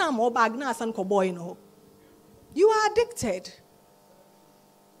addicted.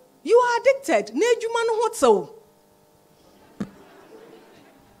 You are addicted.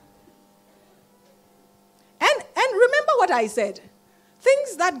 And remember what I said.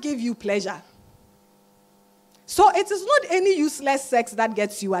 Things that give you pleasure. So it is not any useless sex that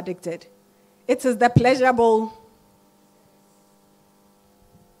gets you addicted. It is the pleasurable.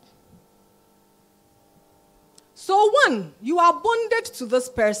 So 1, you are bonded to this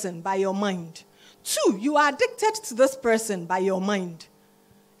person by your mind. 2, you are addicted to this person by your mind.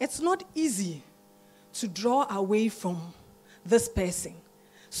 It's not easy to draw away from this person.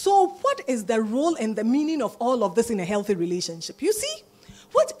 So what is the role and the meaning of all of this in a healthy relationship? You see,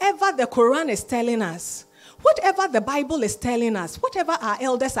 whatever the Quran is telling us, whatever the Bible is telling us, whatever our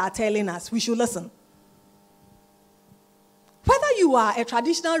elders are telling us, we should listen. Whether you are a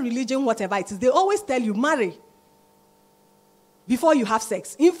traditional religion, whatever it is, they always tell you, marry before you have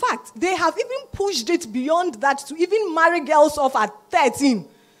sex. In fact, they have even pushed it beyond that to even marry girls off at 13.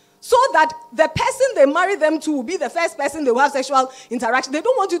 So that the person they marry them to will be the first person they will have sexual interaction. They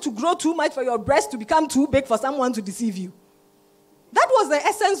don't want you to grow too much for your breast to become too big for someone to deceive you. That was the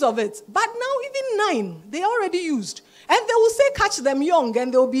essence of it. But now even 9, they already used. And they will say catch them young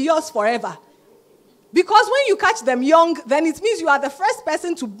and they will be yours forever. Because when you catch them young, then it means you are the first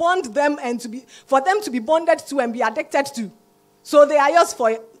person to bond them and for them to be bonded to and be addicted to. So they are yours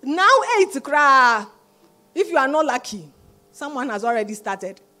for now 8 cry. If you are not lucky, someone has already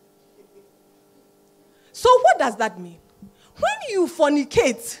started. So what does that mean? When you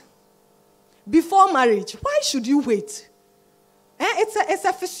fornicate before marriage, why should you wait? It's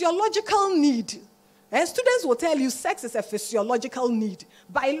a physiological need. And students will tell you sex is a physiological need.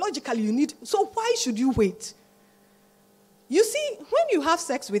 Biologically, you need. So why should you wait? You see, when you have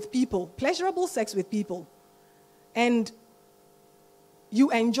sex with people, pleasurable sex with people, and you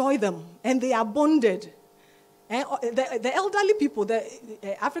enjoy them, and they are bonded, and the elderly people, the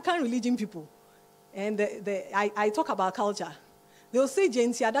African religion people, and I talk about culture, they'll say,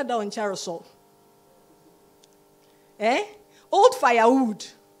 Jensi adada on charosol. Old firewood,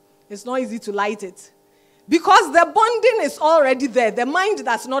 it's not easy to light it. Because the bonding is already there. The mind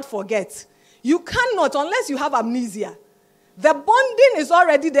does not forget. You cannot, unless you have amnesia. The bonding is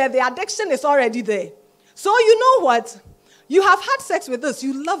already there. The addiction is already there. So you know what? You have had sex with this.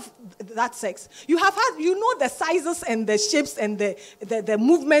 You love that sex. You know the sizes and the shapes and the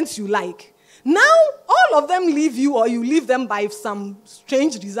movements you like. Now, all of them leave you or you leave them by some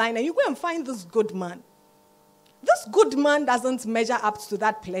strange design and you go and find this good man. This good man doesn't measure up to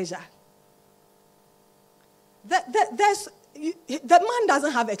that pleasure. The man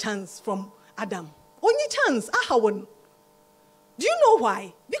doesn't have a chance from Adam. Only chance, Ahawan. Do you know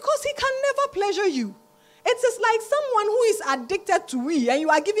why? Because he can never pleasure you. It is like someone who is addicted to weed and you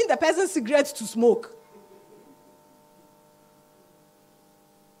are giving the person cigarettes to smoke.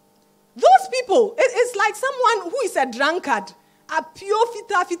 Those people, it's like someone who is a drunkard, a pure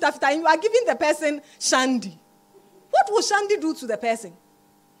fita, and you are giving the person shandy. What will shandy do to the person?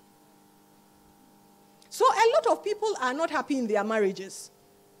 So a lot of people are not happy in their marriages.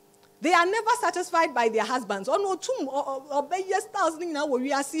 They are never satisfied by their husbands. Oh no,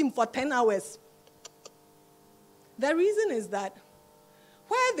 we are seeing for 10 hours. The reason is that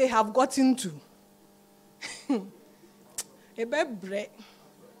where they have gotten to, and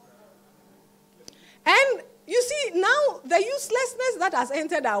you see, now the uselessness that has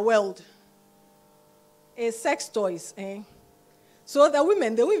entered our world is sex toys. So the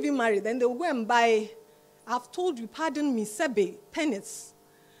women, they will even marry, then they will go and buy, I've told you, pardon me, sebe, pennies.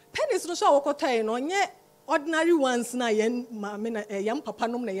 Pennies no show wakotai no nye ordinary ones na yen papa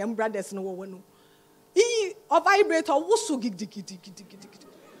nom na yen brothers no wo no. E vibrator wo so gidi.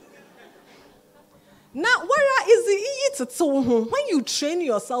 Now where is it when you train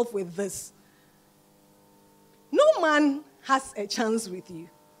yourself with this? No man has a chance with you.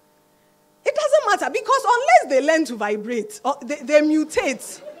 It doesn't matter because unless they learn to vibrate, or they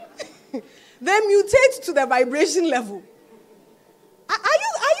mutate. They mutate to the vibration level. Are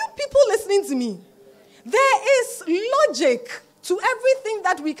you people listening to me? There is logic to everything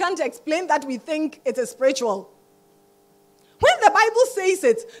that we can't explain that we think it is spiritual. When the Bible says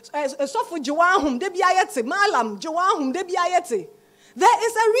it, there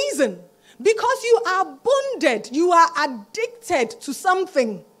is a reason. Because you are bonded, you are addicted to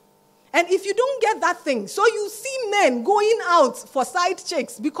something. And if you don't get that thing, so you see men going out for side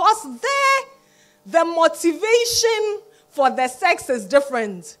chicks because the motivation for the sex is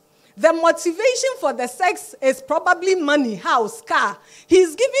different. The motivation for the sex is probably money, house, car.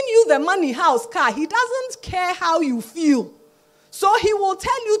 He's giving you the money, house, car. He doesn't care how you feel. So he will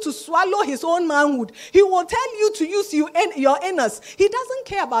tell you to swallow his own manhood. He will tell you to use your inners. He doesn't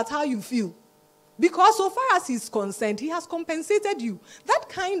care about how you feel. Because so far as he's concerned, he has compensated you. That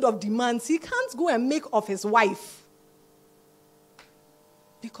kind of demands he can't go and make of his wife.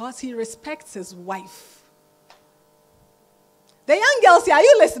 Because he respects his wife. The young girls here, are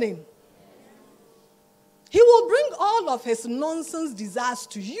you listening? He will bring all of his nonsense desires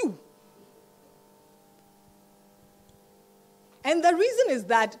to you. And the reason is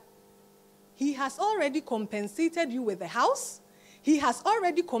that he has already compensated you with the house. He has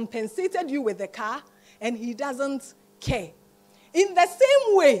already compensated you with the car, and he doesn't care. In the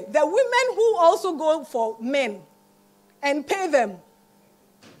same way, the women who also go for men and pay them,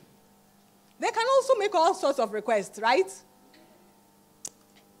 they can also make all sorts of requests, right?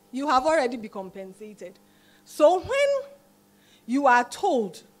 You have already been compensated. So when you are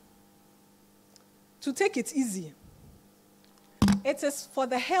told to take it easy, it is for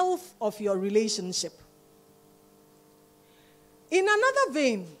the health of your relationship. In another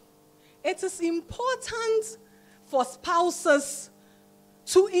vein, it is important for spouses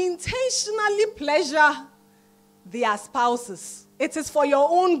to intentionally pleasure their spouses. It is for your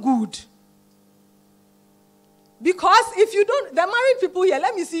own good. Because if you don't, the married people here,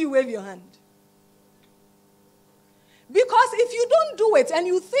 let me see you wave your hand. Because if you don't do it and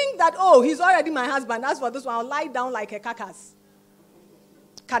you think that, oh, he's already my husband, as for this one, I'll lie down like a carcass.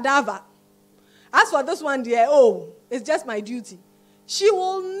 Cadaver. As for this one, dear, oh, it's just my duty. She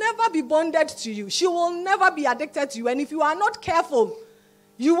will never be bonded to you. She will never be addicted to you. And if you are not careful,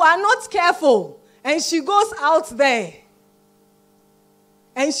 and she goes out there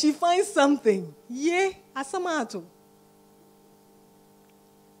and she finds something, asamato.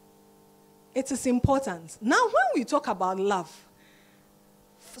 It is important. Now, when we talk about love,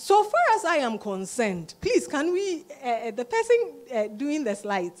 so far as I am concerned, please, can we, the person doing the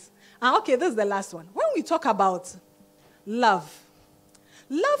slides, okay, this is the last one. When we talk about love,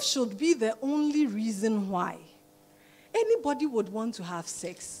 love should be the only reason why anybody would want to have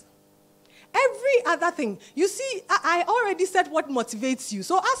sex. Every other thing. You see, I already said what motivates you.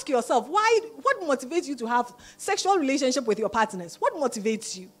 So ask yourself, what motivates you to have sexual relationship with your partners? What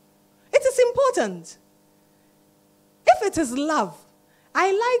motivates you? It is important. If it is love,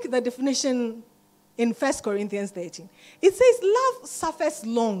 I like the definition in 1 Corinthians 13. It says, love suffers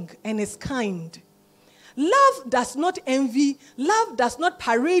long and is kind. Love does not envy. Love does not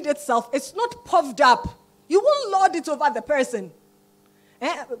parade itself. It's not puffed up. You won't lord it over the person. You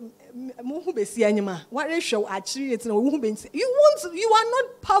are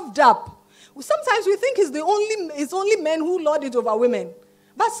not puffed up. Sometimes we think it's only men who lord it over women.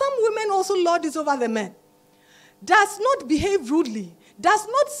 But some women also lord it over the men. Does not behave rudely. Does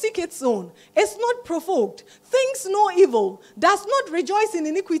not seek its own. Is not provoked. Thinks no evil. Does not rejoice in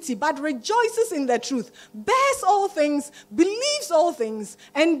iniquity, but rejoices in the truth. Bears all things. Believes all things.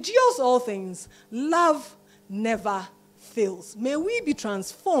 Endures all things. Love never fails. May we be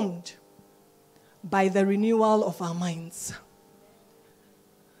transformed by the renewal of our minds.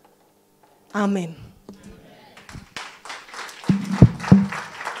 Amen.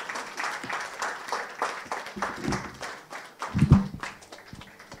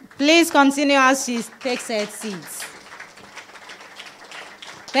 Please continue as she takes her seat.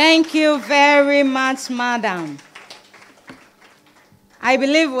 Thank you very much, madam. I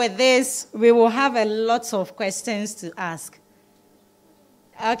believe with this, we will have a lot of questions to ask.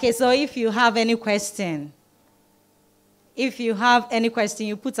 Okay, so if you have any question,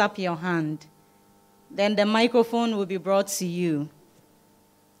 you put up your hand. Then the microphone will be brought to you.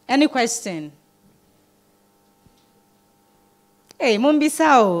 Any question? Hey,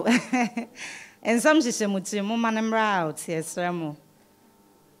 mumbisao. And some shishamuti mumanembra out. Yes, Ramo.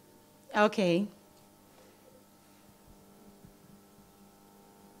 Okay.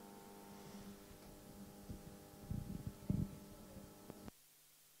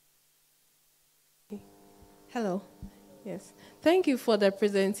 Hello. Yes. Thank you for the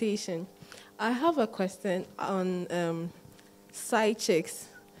presentation. I have a question on side chicks.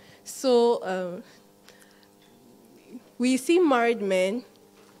 So we see married men,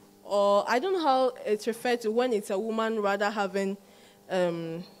 or I don't know how it's referred to when it's a woman rather having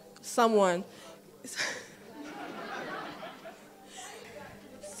someone.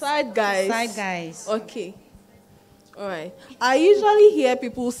 Side guys. Side guys. Okay. All right. I usually hear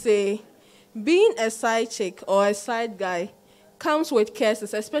people say, being a side chick or a side guy comes with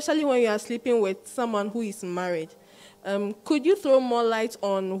curses, especially when you are sleeping with someone who is married. Could you throw more light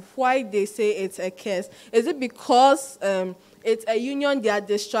on why they say it's a curse? Is it because it's a union they are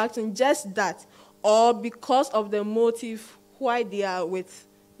distracting, just that, or because of the motive why they are with,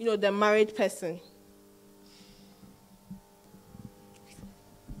 the married person?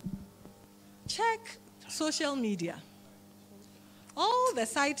 Check social media. All the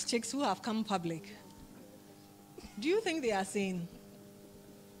side chicks who have come public, do you think they are sane?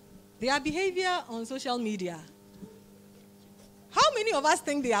 Their behavior on social media, how many of us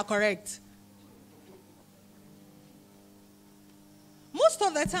think they are correct? Most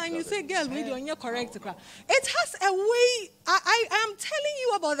most of the time you say, girl, you're correct. It has a way. I am telling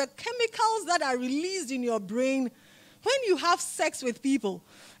you about the chemicals that are released in your brain when you have sex with people.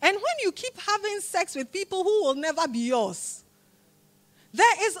 And when you keep having sex with people who will never be yours.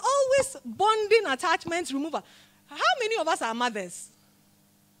 There is always bonding attachment removal. How many of us are mothers?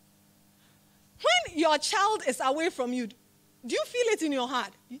 When your child is away from you, do you feel it in your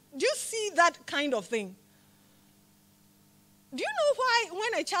heart? Do you see that kind of thing? Do you know why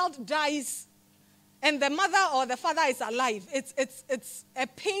when a child dies and the mother or the father is alive, it's a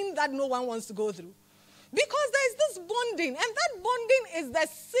pain that no one wants to go through? Because there's this bonding, and that bonding is the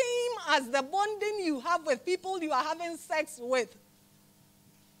same as the bonding you have with people you are having sex with.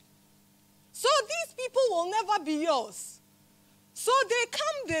 So these people will never be yours. So they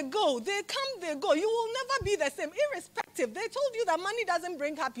come, they go. They come, they go. You will never be the same, irrespective. They told you that money doesn't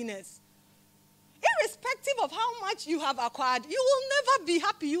bring happiness. Irrespective of how much you have acquired, you will never be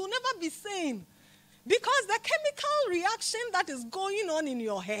happy. You will never be sane. Because the chemical reaction that is going on in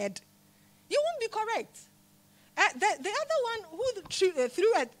your head, you won't be correct. The other one who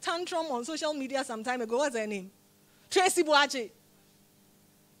threw a tantrum on social media some time ago, what's her name? Tracy Boache.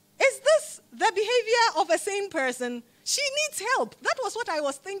 Is this the behavior of a sane person? She needs help. That was what I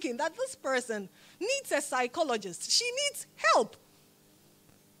was thinking, that this person needs a psychologist. She needs help.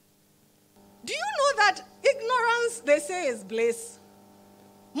 Do you know that ignorance, they say, is bliss?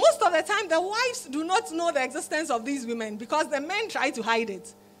 Most of the time, the wives do not know the existence of these women because the men try to hide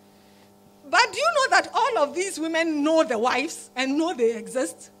it. But do you know that all of these women know the wives and know they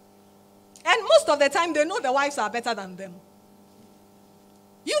exist? And most of the time, they know the wives are better than them.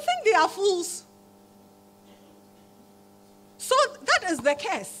 You think they are fools? So that is the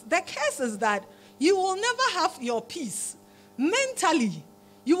curse. The curse is that you will never have your peace. Mentally,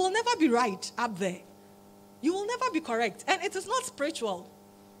 you will never be right up there. You will never be correct. And it is not spiritual.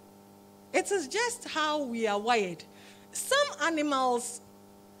 It is just how we are wired. Some animals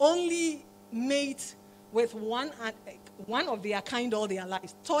only mate with one of their kind all their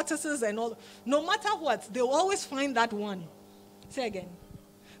lives. Tortoises and all. No matter what, they will always find that one. Say again.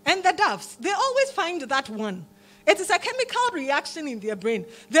 And the doves, they always find that one. It is a chemical reaction in their brain.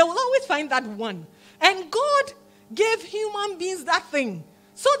 They will always find that one. And God gave human beings that thing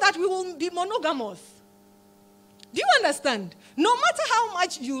so that we will be monogamous. Do you understand? No matter how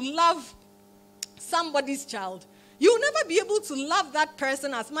much you love somebody's child, you'll never be able to love that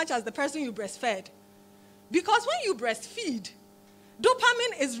person as much as the person you breastfed. Because when you breastfeed,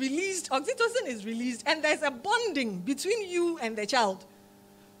 dopamine is released, oxytocin is released, and there's a bonding between you and the child.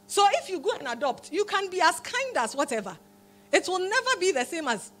 So if you go and adopt, you can be as kind as whatever. It will never be the same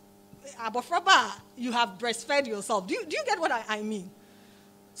as abofraba, you have breastfed yourself. Do you get what I mean?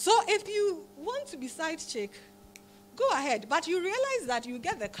 So if you want to be side chick, go ahead. But you realize that you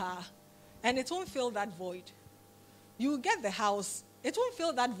get the car and it won't fill that void. You get the house, it won't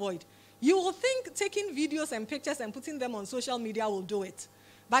fill that void. You will think taking videos and pictures and putting them on social media will do it.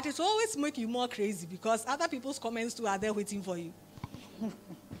 But it will always make you more crazy because other people's comments too are there waiting for you.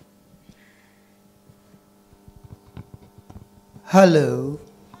 Hello.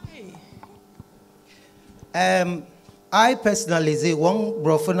 Hi. I personally say one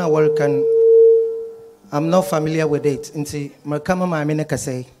brofana working. I'm not familiar with it. Inti makama maamine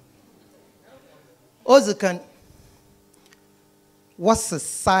kasay. Ozukan. What's a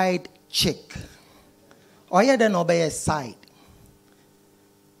side chick? Or you don't obey a side.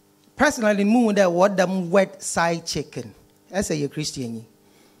 Personally, mu that what them wet side chicken. I say you Christian.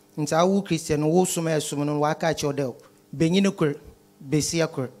 Inti awu Christian wo suma no waka chodel. Benyino kur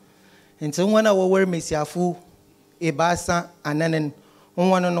besiakur. Inti wana wo wer mesiafu ebasa ananen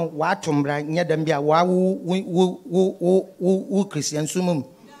unwana no watumbra nyadambia wa wu Christian sumum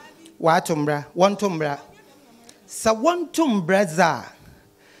watumbra wantumbra sa wantumbra za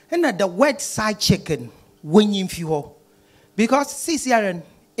and the wet side chicken when you feel because CCRN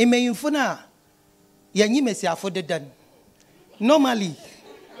imeyufuna yanyi mesiafo dedan normally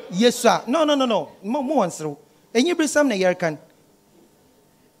yes sir no mo answer enyi brisam na yerkan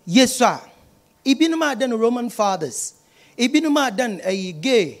yes sir ibinuma dan Roman fathers ibinuma dan a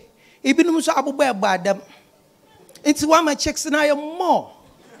gay ibinum so abobba badam inti wa ma checks na ya more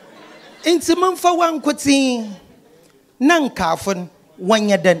inti manfa wan kwatin nan kafun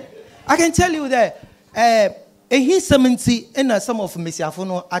wanyadan. I can tell you that he 70 and some of mesiafo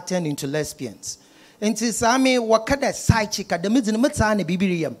no attending to lesbians inti sami wakada side chick at the middle matane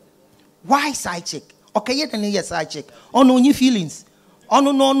bibiriam. Why side chick? Okay, yet and yes side chick on no feelings.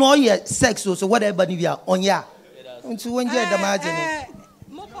 On no yeah sex or so whatever you are on ya. With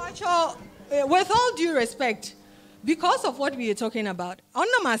all due respect, Because of what we are talking about,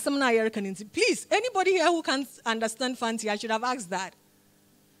 please, anybody here who can't understand Fanti, I should have asked that.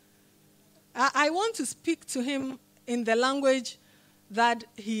 I want to speak to him in the language that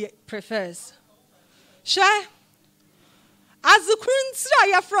he prefers. Share. As the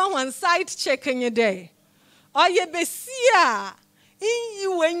Kruntra ya from one side checking your day. Or ye besia in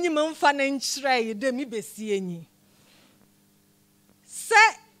you when you manfan tray, demi besieni. Say,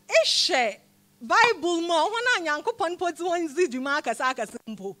 Eshe. Bible mo wana Nyankopon poti wanzi dwuma akasa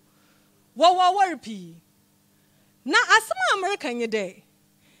simple. Wo warpi. Na asema America nye de.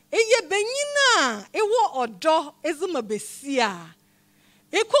 Eye benyina ewo odo ezuma besia.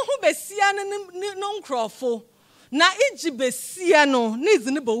 Ekohu besia no nkrofo. Na iji besia no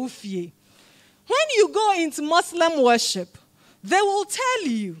nizi ne bo fie. When you go into Muslim worship, they will tell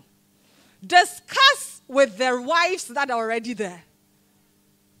you, discuss with their wives that are already there.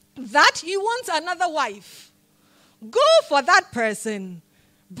 That you want another wife, go for that person,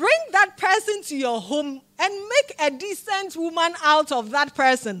 bring that person to your home, and make a decent woman out of that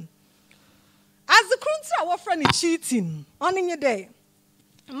person. As the Kruntra our friend is cheating on in your day,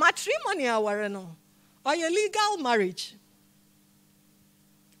 matrimony or your legal marriage,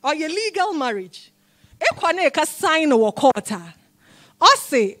 ekwane ka sign or quarter.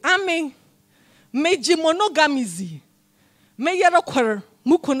 Ose ame meji monogamizi me yero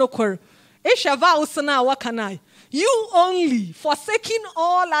Mukunokor. Eshava usana wakanai. You only, forsaking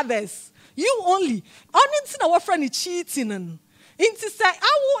all others. You only. Oninti na wafrani cheating. Inti say,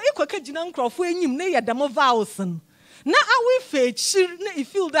 awu ekweke jinam krofu enyim ne yadamo vausen. Na awi fe chir ne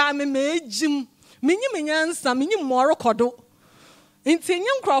ifil da me mejim. Minyi menyansa, minyi moro kodo. Inti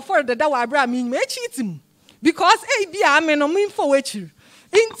nyam krofu de da wabra minyi me cheating. Because bi ame no minfo wechir.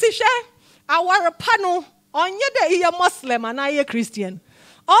 Inti she aware pano onye de iye Muslim and iye Christian.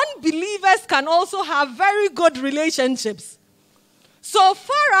 Unbelievers can also have very good relationships. So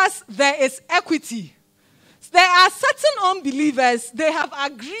far as there is equity, there are certain unbelievers, they have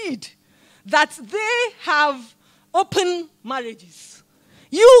agreed that they have open marriages.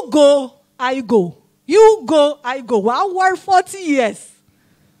 You go, I go. You go, I go. Wow, we're 40 years.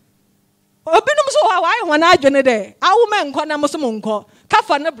 Obinum so why when I join there. Our men kwana musumunko.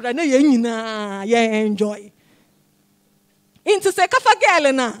 Kafa na brane ye nyina ye enjoy. Into se kafa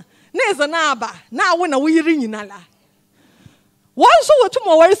girl na neza na aba na wo na wo yiri nyina la. Once we to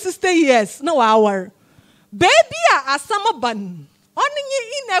more 60 years na our baby asama ban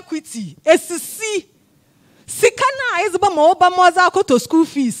onye inequity esisi sika na ezba ma oba mo za ko to school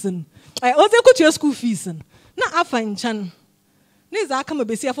fees oze ko to school fees na afa nchan neza aka ma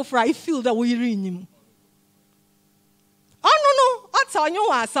besi afoforo I feel that wo yiri nyim. Oh no ata onye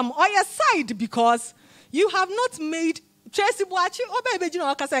wa asam oya side because you have not made Tracy Boachi, Obe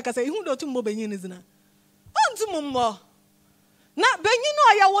Bejino Casacasa, who do to Mobenin is na. On to Mumbo. Not Benino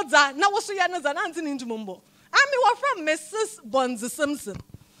Ayawaza, Nawasuyanas and Anthony into Mumbo. I mean, from Mrs. Bonzi Simpson.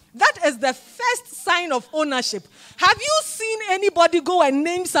 That is the first sign of ownership. Have you seen anybody go and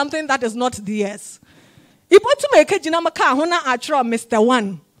name something that is not theirs? If you to make a Jinamaka, Hona Atra, Mr.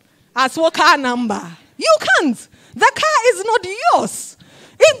 One, as what car number? You can't. The car is not yours.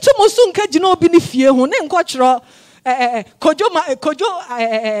 Into Mosunka Jino Binifie, who name Quatro. Kojo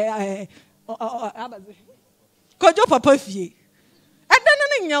papa fie. Adan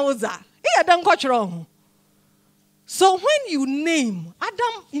na nyawoza. Adan kwatro. So when you name,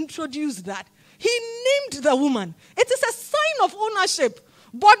 Adam introduced that. He named the woman. It is a sign of ownership.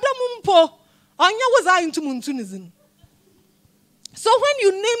 Bodamumpo anyawoza into muntunizin. So when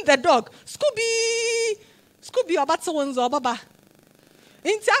you name the dog, Scooby obatso wanzo baba.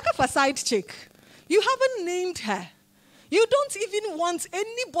 Intiaka for side chick. You haven't named her. You don't even want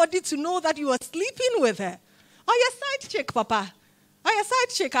anybody to know that you are sleeping with her. Or your side chick, Papa. Or your side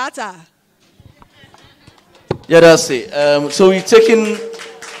chick, Ata. Yeah, that's it. So we're taking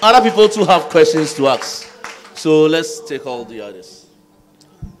other people to have questions to ask. So let's take all the others.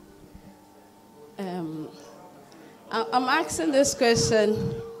 I'm asking this question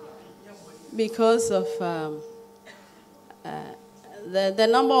because of the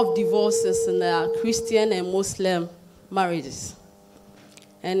number of divorces in the Christian and Muslim marriages,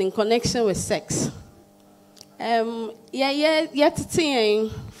 and in connection with sex. From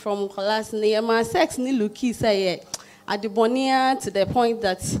class, my sex ni lucky say at the bonia to the point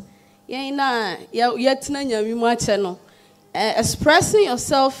that expressing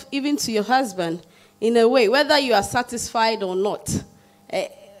yourself even to your husband in a way, whether you are satisfied or not.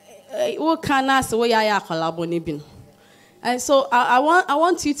 And so I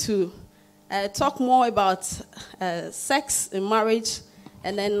want you to talk more about sex in marriage,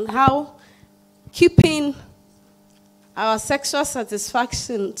 and then how keeping our sexual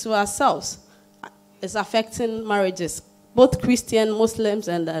satisfaction to ourselves is affecting marriages, both Christian, Muslims,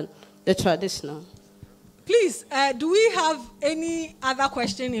 and the traditional. Please, do we have any other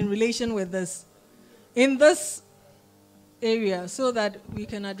question in relation with this, in this area, so that we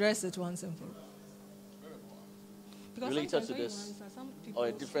can address it once and for all? Because Related to this, or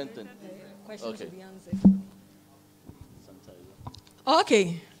a different thing? Questions Okay. to be answered.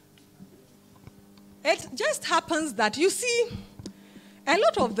 Okay. It just happens that, you see, a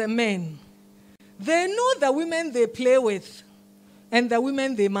lot of the men, they know the women they play with and the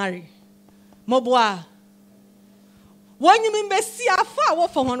women they marry. Mobwa. When you mean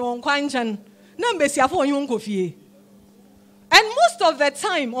and most of the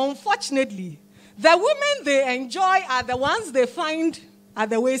time, unfortunately, the women they enjoy are the ones they find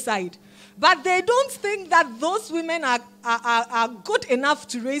at the wayside. But they don't think that those women are good enough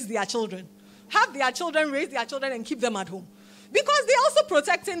to raise their children. Have their children, raise their children, and keep them at home. Because they're also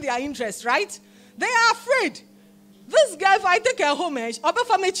protecting their interests, right? They are afraid. This girl, if I take her home, girl is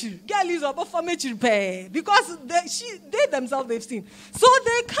because they themselves, they've seen. So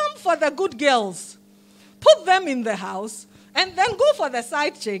they come for the good girls, put them in the house, and then go for the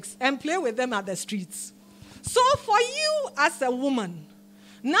side chicks and play with them at the streets. So for you as a woman,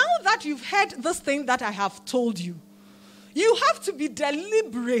 now that you've heard this thing that I have told you, you have to be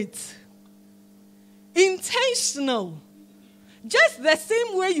deliberate, intentional. Just the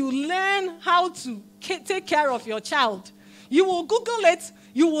same way you learn how to take care of your child. You will Google it,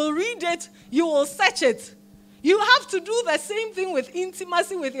 you will read it, you will search it. You have to do the same thing with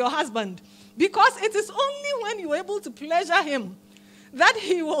intimacy with your husband. Because it is only when you're able to pleasure him that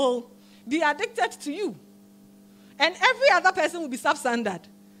he will be addicted to you. And every other person will be substandard.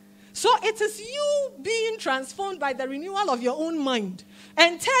 So it is you being transformed by the renewal of your own mind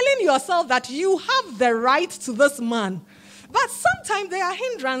and telling yourself that you have the right to this man. But sometimes there are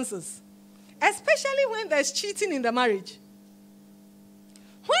hindrances, especially when there's cheating in the marriage.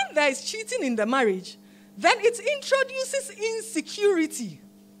 When there is cheating in the marriage, then it introduces insecurity.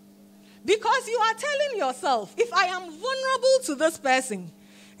 Because you are telling yourself, if I am vulnerable to this person,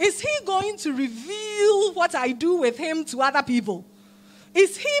 is he going to reveal what I do with him to other people?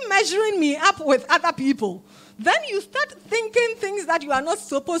 Is he measuring me up with other people? Then you start thinking things that you are not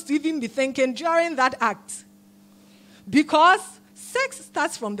supposed to even be thinking during that act. Because sex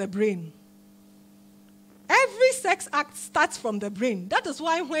starts from the brain. Every sex act starts from the brain. That is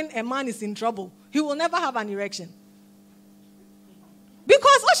why when a man is in trouble, he will never have an erection. Because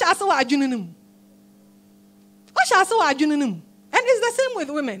and it's the same with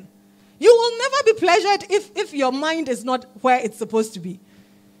women. You will never be pleasured if your mind is not where it's supposed to be.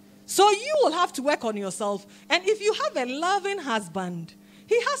 So you will have to work on yourself. And if you have a loving husband,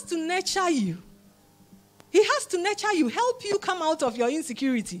 he has to nurture you. He has to nurture you, help you come out of your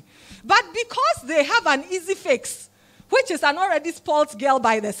insecurity. But because they have an easy fix, which is an already spoiled girl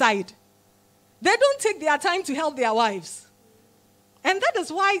by the side, they don't take their time to help their wives. And that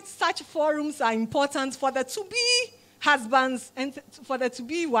is why such forums are important for the to-be husbands and for the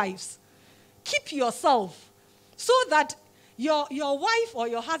to-be wives. Keep yourself so that your wife or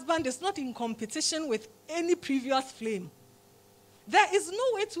your husband is not in competition with any previous flame. There is no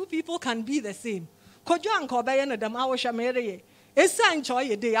way two people can be the same. If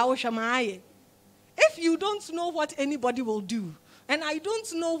you don't know what anybody will do, and I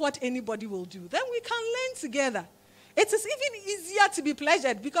don't know what anybody will do, then we can learn together. It is even easier to be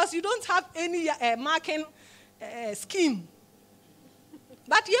pleasured because you don't have any marking scheme.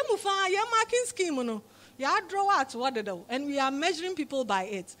 But yeah, marking scheme, you know. Yeah, draw out what they do, and we are measuring people by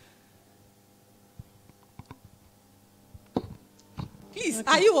it. Please,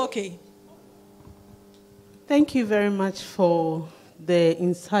 okay. Are you okay? Thank you very much for the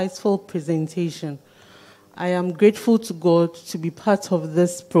insightful presentation. I am grateful to God to be part of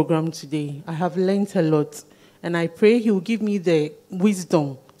this program today. I have learned a lot, and I pray He will give me the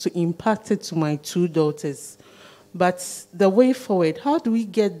wisdom to impart it to my two daughters. But the way forward, how do we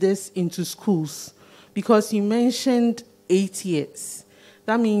get this into schools? Because you mentioned 8 years.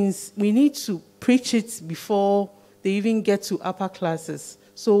 That means we need to preach it before they even get to upper classes.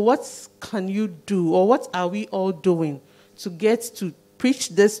 So what can you do, or what are we all doing to get to preach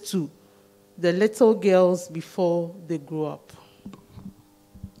this to the little girls before they grow up?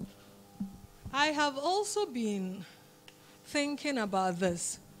 I have also been thinking about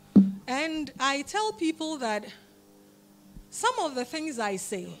this. And I tell people that some of the things I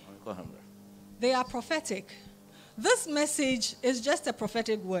say, they are prophetic. This message is just a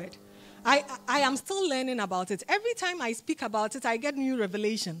prophetic word. I am still learning about it. Every time I speak about it, I get new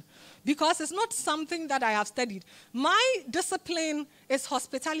revelation because it's not something that I have studied. My discipline is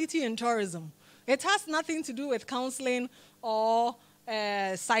hospitality and tourism. It has nothing to do with counseling or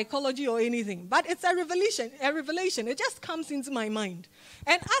psychology or anything, but it's a revelation. It just comes into my mind.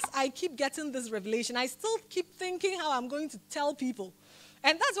 And as I keep getting this revelation, I still keep thinking how I'm going to tell people.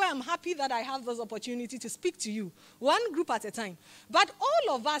 And that's why I'm happy that I have this opportunity to speak to you, one group at a time. But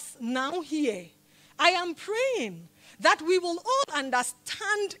all of us now here, I am praying that we will all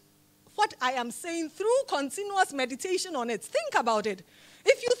understand what I am saying through continuous meditation on it. Think about it.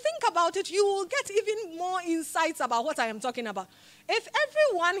 If you think about it, you will get even more insights about what I am talking about. If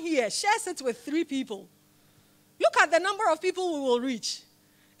everyone here shares it with 3 people, look at the number of people we will reach.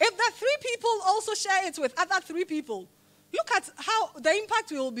 If the 3 people also share it with other 3 people, look at how the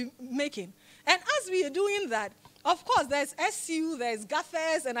impact we will be making. And as we are doing that, of course, there's SU, there's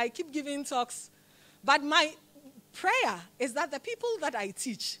gaffers, and I keep giving talks. But my prayer is that the people that I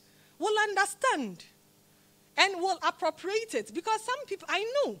teach will understand and will appropriate it. Because some people, I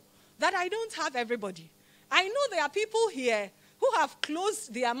know that I don't have everybody. I know there are people here who have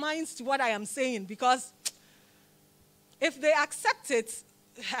closed their minds to what I am saying, because if they accept it,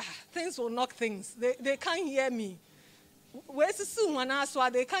 things will knock things. They can't hear me.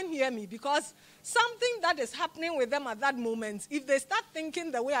 They can't hear me because something that is happening with them at that moment, if they start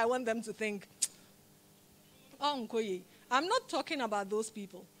thinking the way I want them to think, I'm not talking about those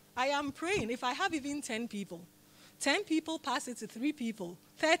people. I am praying. If I have even 10 people, 10 people pass it to 3 people,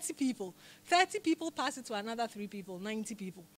 30 people. 30 people pass it to another 3 people, 90 people.